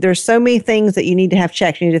can there's so many things that you need to have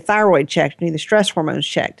checked. You need a thyroid checked. You need the stress hormones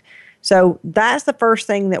checked. So that's the first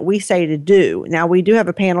thing that we say to do. Now, we do have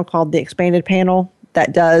a panel called the Expanded Panel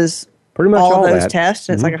that does pretty much all those that. tests.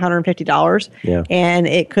 And it's like $150. Yeah. And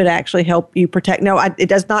it could actually help you protect. No, it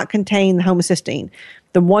does not contain the homocysteine.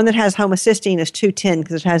 The one that has homocysteine is 210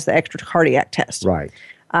 because it has the extra cardiac test. Right.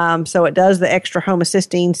 So it does the extra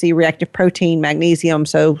homocysteine, C-reactive protein, magnesium,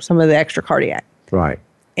 so some of the extra cardiac. Right.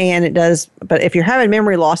 And it does, but if you're having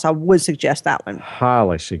memory loss, I would suggest that one.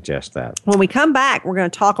 Highly suggest that. When we come back, we're going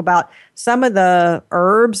to talk about some of the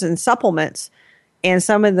herbs and supplements and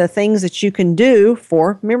some of the things that you can do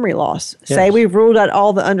for memory loss. Yes. Say we've ruled out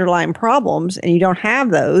all the underlying problems and you don't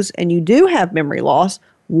have those and you do have memory loss,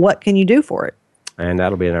 what can you do for it? And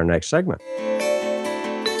that'll be in our next segment.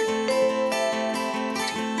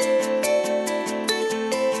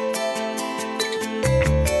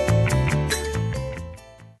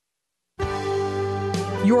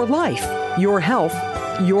 Your life, your health,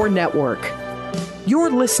 your network.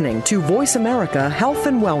 You're listening to Voice America Health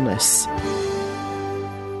and Wellness.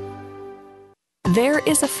 There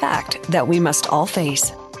is a fact that we must all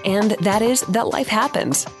face, and that is that life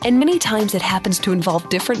happens. And many times it happens to involve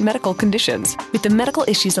different medical conditions. With the medical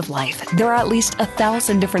issues of life, there are at least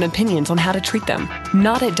 1,000 different opinions on how to treat them.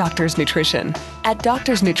 Not at Doctor's Nutrition. At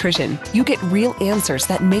Doctor's Nutrition, you get real answers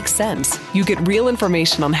that make sense. You get real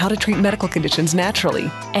information on how to treat medical conditions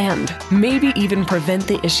naturally, and maybe even prevent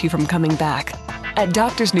the issue from coming back. At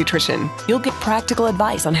Doctor's Nutrition, you'll get practical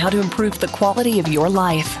advice on how to improve the quality of your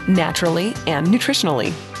life, naturally and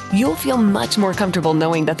nutritionally. You'll feel much more comfortable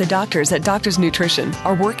knowing that the doctors at Doctor's Nutrition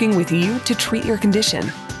are working with you to treat your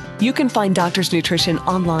condition. You can find Doctor's Nutrition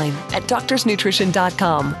online at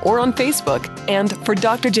doctorsnutrition.com or on Facebook. And for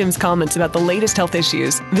Dr. Jim's comments about the latest health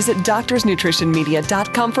issues, visit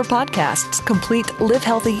doctorsnutritionmedia.com for podcasts, complete Live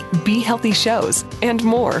Healthy, Be Healthy shows, and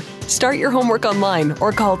more. Start your homework online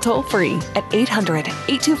or call toll-free at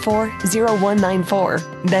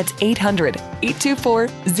 800-824-0194. That's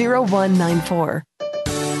 800-824-0194.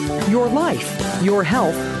 Your life, your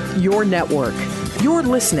health, your network. You're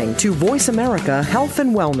listening to Voice America Health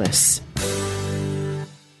and Wellness.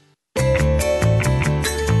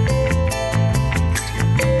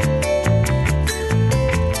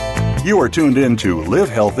 You are tuned in to Live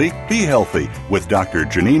Healthy, Be Healthy with Dr.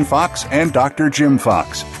 Janine Fox and Dr. Jim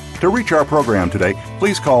Fox. To reach our program today,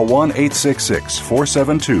 please call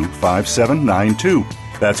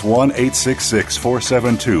 1-866-472-5792. That's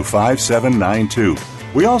 1-866-472-5792.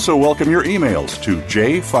 We also welcome your emails to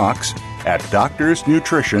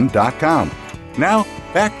jfox@doctorsnutrition.com. Now,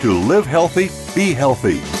 back to Live Healthy, Be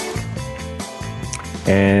Healthy.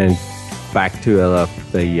 And back to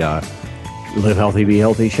the Live Healthy, Be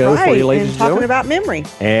Healthy show for you, ladies and talking gentlemen. about memory.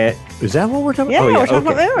 And is that what we're talking about? Yeah, we're talking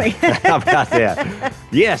about memory. How about that?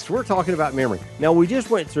 Yes, we're talking about memory. Now, we just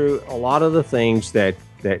went through a lot of the things that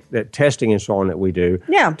testing and so on that we do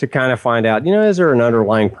to kind of find out, is there an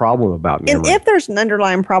underlying problem about memory? And if there's an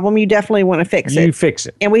underlying problem, you definitely want to fix it. You fix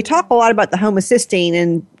it. And we talk a lot about the homocysteine,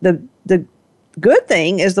 and the good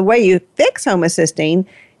thing is the way you fix homocysteine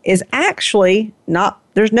is actually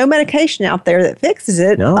there's no medication out there that fixes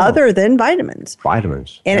it other than vitamins.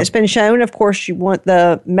 Vitamins. And it's been shown, of course, you want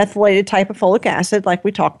the methylated type of folic acid like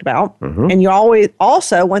we talked about, and you always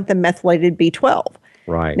also want the methylated B12.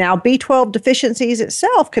 Right. Now, B12 deficiencies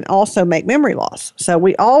itself can also make memory loss. So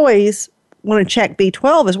we always want to check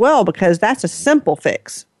B12 as well, because that's a simple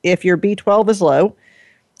fix. If your B12 is low,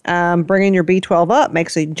 bringing your B12 up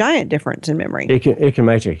makes a giant difference in memory. It can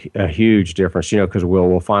make a huge difference, because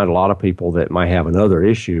we'll find a lot of people that might have another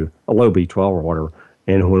issue, a low B12 or whatever,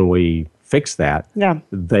 and when we fix that,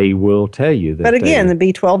 they will tell you that. But again, the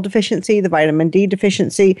B12 deficiency, the vitamin D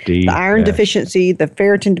deficiency, the iron deficiency, the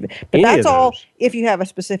ferritin, but that's all if you have a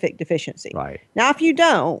specific deficiency. Right. Now, if you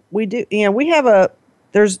don't,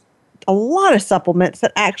 there's a lot of supplements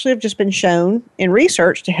that actually have just been shown in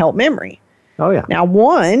research to help memory. Oh, yeah. Now,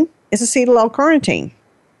 one is acetyl L-carnitine.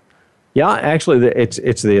 Yeah, actually, it's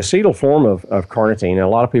the acetyl form of carnitine. And a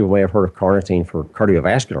lot of people may have heard of carnitine for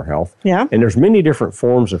cardiovascular health. Yeah. And there's many different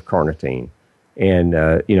forms of carnitine. And,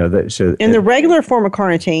 the regular form of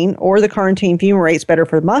carnitine or the carnitine fumarate is better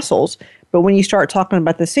for muscles. But when you start talking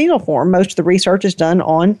about the acetyl form, most of the research is done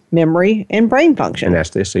on memory and brain function. And that's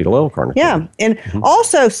the acetyl L-carnitine. Yeah. And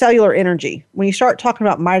also cellular energy. When you start talking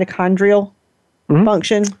about mitochondrial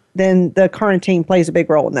function, then the carnitine plays a big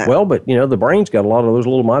role in that. Well, but, the brain's got a lot of those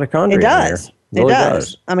little mitochondria It does. in there. It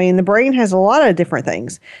does. I mean, the brain has a lot of different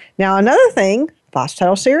things. Now, another thing,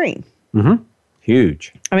 phosphatidylserine.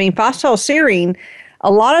 Huge. I mean, phosphatidylserine,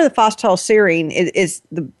 a lot of the phosphatidylserine is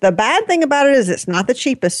the bad thing about it is it's not the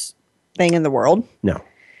cheapest thing in the world. No.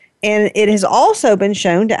 And it has also been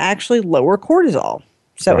shown to actually lower cortisol.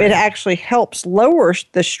 So it actually helps lower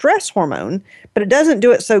the stress hormone, but it doesn't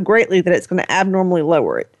do it so greatly that it's going to abnormally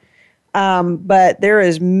lower it. But there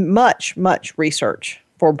is much, much research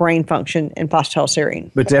for brain function in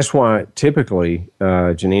phosphatidylserine. But that's why typically,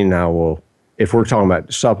 Janine and I will, if we're talking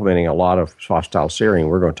about supplementing a lot of phosphatidylserine,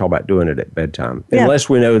 we're going to talk about doing it at bedtime. Yeah. Unless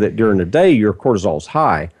we know that during the day your cortisol is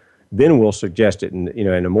high, then we'll suggest it in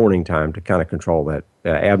the morning time to kind of control that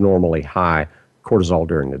abnormally high cortisol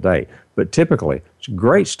during the day. But typically, it's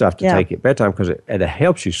great stuff to take at bedtime because it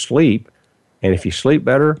helps you sleep. And if you sleep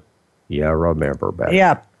better, you remember better.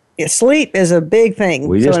 Yeah. Sleep is a big thing.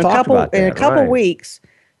 We just talked about that. In a couple weeks,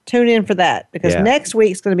 tune in for that because next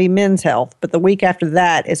week's going to be men's health, but the week after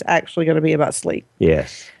that is actually going to be about sleep.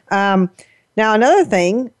 Yes. Now, another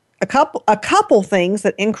thing, a couple things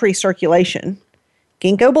that increase circulation,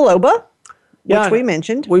 ginkgo biloba, which we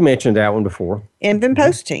mentioned. We mentioned that one before. And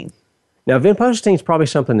vinpocetine. Now, vinpocetine is probably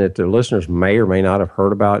something that the listeners may or may not have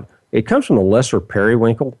heard about. It comes from the lesser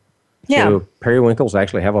periwinkle. Yeah. So periwinkles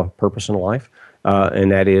actually have a purpose in life,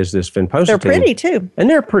 and that is this vinpocetine. They're pretty, too. And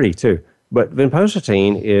they're pretty, too. But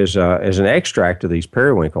vinpocetine is an extract of these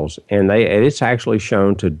periwinkles, and it's actually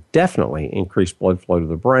shown to definitely increase blood flow to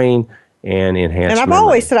the brain and enhance And I've memory.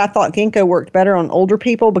 always said I thought ginkgo worked better on older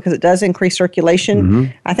people because it does increase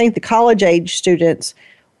circulation. I think the college-age students,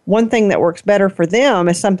 one thing that works better for them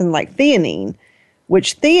is something like theanine,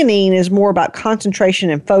 which theanine is more about concentration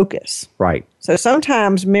and focus. Right. So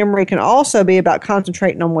sometimes memory can also be about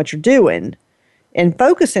concentrating on what you're doing and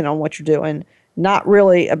focusing on what you're doing, not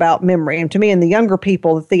really about memory. And to me, in the younger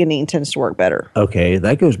people, the theanine tends to work better. Okay,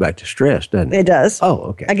 that goes back to stress, doesn't it? It does. Oh,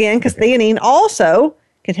 okay. Again, because theanine also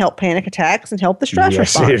can help panic attacks and help the stress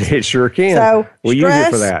response. It sure can. So we stress use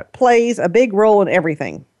it for that. plays a big role in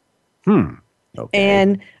everything. Okay.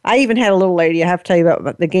 And I even had a little lady, I have to tell you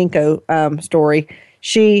about the ginkgo story.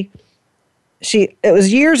 It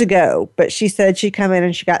was years ago, but she said she'd come in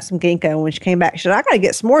and she got some ginkgo. And when she came back, she said, I got to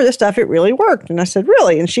get some more of this stuff. It really worked. And I said,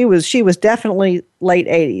 really? And she was definitely late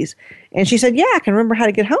 80s. And she said, yeah, I can remember how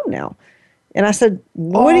to get home now. And I said,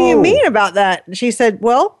 what do you mean about that? And she said,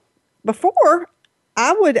 well, before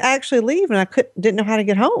I would actually leave and I didn't know how to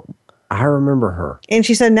get home. I remember her. And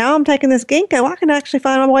she said, now I'm taking this ginkgo. I can actually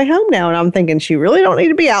find my way home now. And I'm thinking she really don't need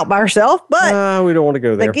to be out by herself. But we don't want to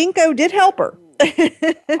go there. The ginkgo did help her.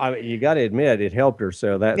 I mean, you got to admit it helped her,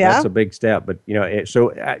 so that's a big step. But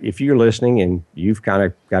if you're listening and you've kind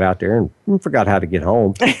of got out there and forgot how to get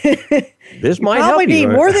home, this might help you. Probably need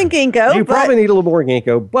more than ginkgo. You probably need a little more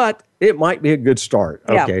ginkgo, but it might be a good start.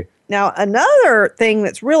 Yeah. Okay. Now another thing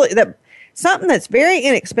that's something that's very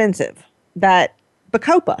inexpensive, that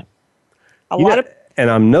bacopa. And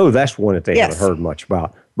I know that's one that they haven't heard much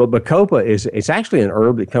about. But bacopa it's actually an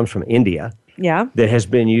herb that comes from India. Yeah. That has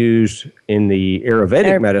been used in the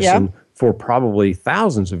Ayurvedic medicine for probably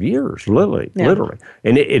thousands of years, literally.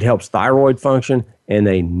 And it helps thyroid function, and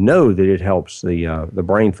they know that it helps the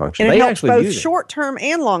brain function. And it helps both short-term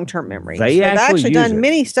and long-term memory. They've actually done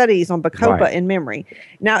many studies on bacopa in memory.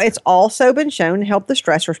 Now, it's also been shown to help the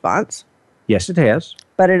stress response. Yes, it has.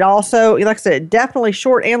 But it also, like I said, definitely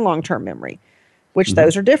short and long-term memory, which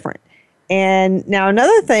those are different. And now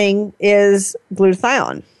another thing is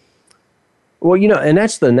glutathione. Well, and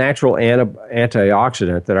that's the natural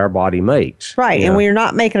antioxidant that our body makes. Right. And when you're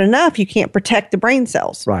not making enough, you can't protect the brain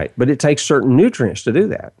cells. Right. But it takes certain nutrients to do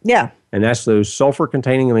that. Yeah. And that's those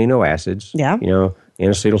sulfur-containing amino acids. Yeah.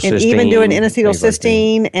 N-acetylcysteine. And even doing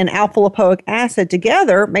N-acetylcysteine and alpha-lipoic acid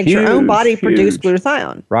together makes your own body produce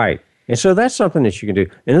glutathione. Right. And so that's something that you can do.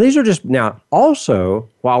 And these are just, now, also,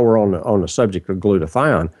 while we're on the subject of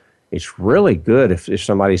glutathione, it's really good if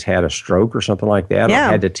somebody's had a stroke or something like that, or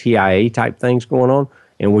had the TIA type things going on,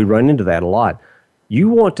 and we run into that a lot. You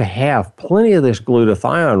want to have plenty of this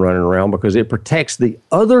glutathione running around because it protects the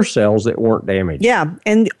other cells that weren't damaged. Yeah,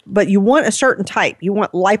 but you want a certain type. You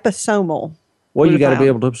want liposomal. Well, you got to be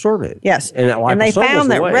able to absorb it. Yes, and they found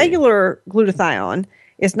that regular glutathione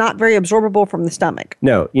is not very absorbable from the stomach.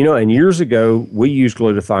 No, and years ago we used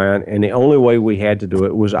glutathione, and the only way we had to do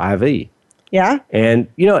it was IV. Yeah. And,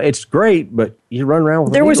 it's great, but you run around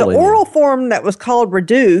with There was an oral form that was called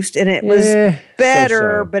reduced, and it was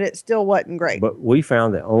better, but it still wasn't great. But we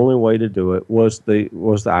found the only way to do it was the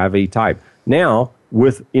IV type. Now,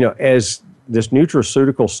 with, as this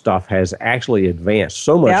nutraceutical stuff has actually advanced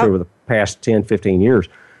so much over the past 10, 15 years,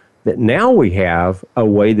 that now we have a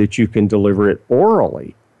way that you can deliver it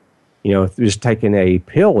orally. Just taking a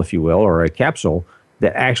pill, if you will, or a capsule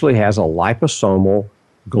that actually has a liposomal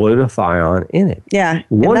glutathione in it. Yeah.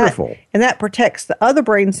 Wonderful. And that protects the other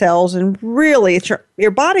brain cells, and really it's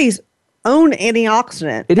your body's own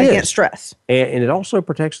antioxidant against stress. And it also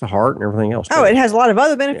protects the heart and everything else. Oh, it has a lot of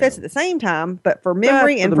other benefits at the same time, but for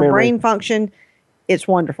memory and for brain function, it's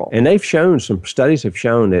wonderful. And some studies have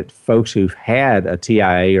shown that folks who've had a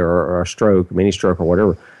TIA or a stroke, mini stroke or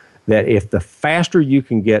whatever, that if the faster you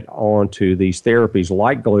can get onto these therapies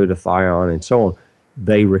like glutathione and so on,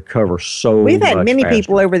 they recover so much We've had many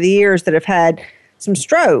people over the years that have had some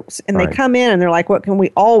strokes, and they come in and they're like, what can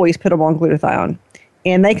we always put them on glutathione?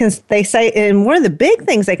 And they say, and one of the big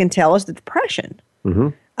things they can tell is the depression.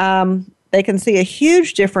 They can see a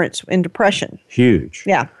huge difference in depression. Huge.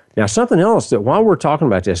 Yeah. Now, something else that while we're talking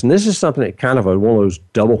about this, and this is something that kind of one of those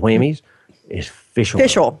double whammies, is fish oil.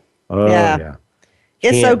 Fish oil. Oh, yeah.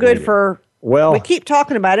 It's so good for... Well, we keep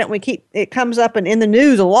talking about it, and it comes up in the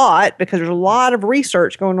news a lot because there's a lot of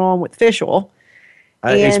research going on with fish oil.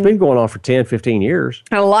 It's been going on for 10, 15 years.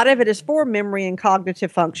 And a lot of it is for memory and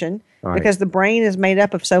cognitive function because the brain is made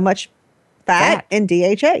up of so much fat and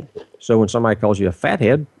DHA. So when somebody calls you a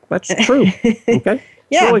fathead, that's true. Okay?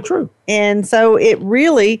 Yeah. It's really true. And so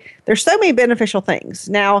there's so many beneficial things.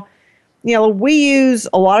 Now, we use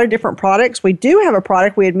a lot of different products. We do have a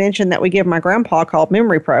product we had mentioned that we give my grandpa called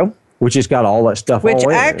Memory Pro. Which has got all that stuff Which all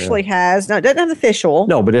in actually has, now it doesn't have the fish oil.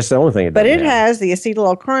 No, but it's the only thing it doesn't But it has the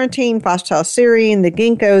acetyl-L-carnitine, phosphatidylserine, the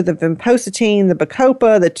ginkgo, the vinpocetine, the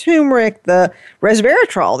bacopa, the turmeric, the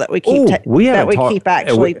resveratrol that we keep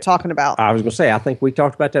talking about. I was going to say, I think we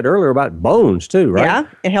talked about that earlier about bones too, right? Yeah,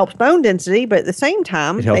 it helps bone density, but at the same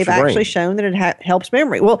time, they've actually shown that it helps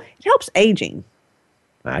memory. Well, it helps aging.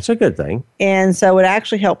 That's a good thing. And so it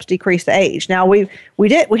actually helps decrease the age. Now, we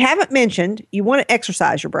haven't mentioned you want to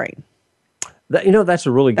exercise your brain. That's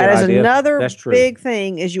a really good idea. That is another big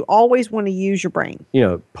thing is you always want to use your brain.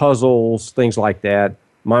 Puzzles, things like that.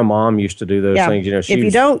 My mom used to do those things. If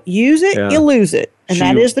you don't use it, you lose it. And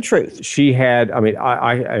that is the truth. She had,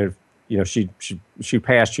 she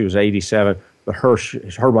passed, she was 87, but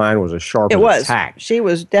her mind was as sharp as a tack. She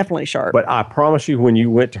was definitely sharp. But I promise you, when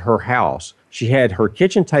you went to her house, she had her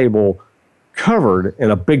kitchen table covered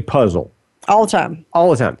in a big puzzle. All the time. All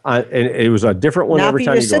the time. And it was a different one every time you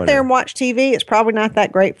go in. Now, if you just sit there and watch TV, it's probably not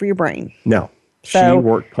that great for your brain. No. So she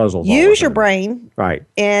worked puzzles. Use your brain. Right.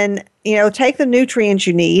 And, take the nutrients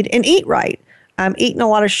you need and eat right. Eating a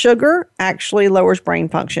lot of sugar actually lowers brain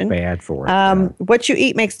function. Bad for it. What you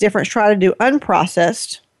eat makes a difference. Try to do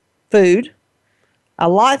unprocessed food.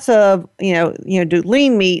 Lots of, do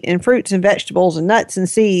lean meat and fruits and vegetables and nuts and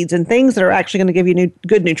seeds and things that are actually going to give you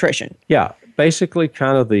good nutrition. Yeah. Basically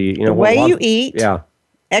kind of the way you eat. Yeah.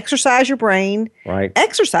 Exercise your brain. Right.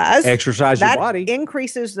 Exercise your body. That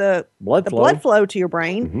increases the blood flow to your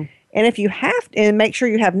brain. Mm-hmm. And if you have to, and make sure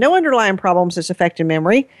you have no underlying problems that's affecting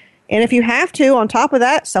memory. And if you have to, on top of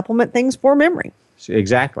that, supplement things for memory.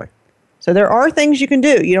 Exactly. So there are things you can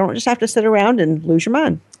do. You don't just have to sit around and lose your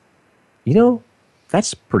mind.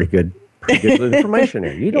 That's pretty good information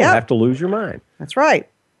there. You don't have to lose your mind. That's right.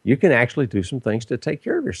 You can actually do some things to take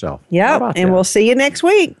care of yourself. Yeah, and we'll see you next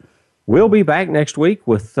week. We'll be back next week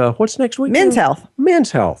with, what's next week? Men's health.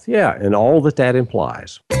 Men's health, yeah, and all that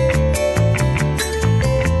implies.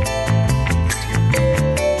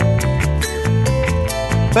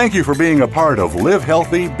 Thank you for being a part of Live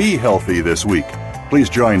Healthy, Be Healthy this week. Please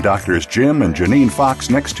join Doctors Jim and Janine Fox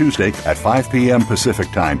next Tuesday at 5 p.m. Pacific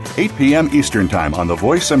Time, 8 p.m. Eastern Time on the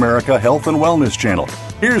Voice America Health and Wellness Channel.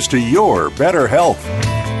 Here's to your better health.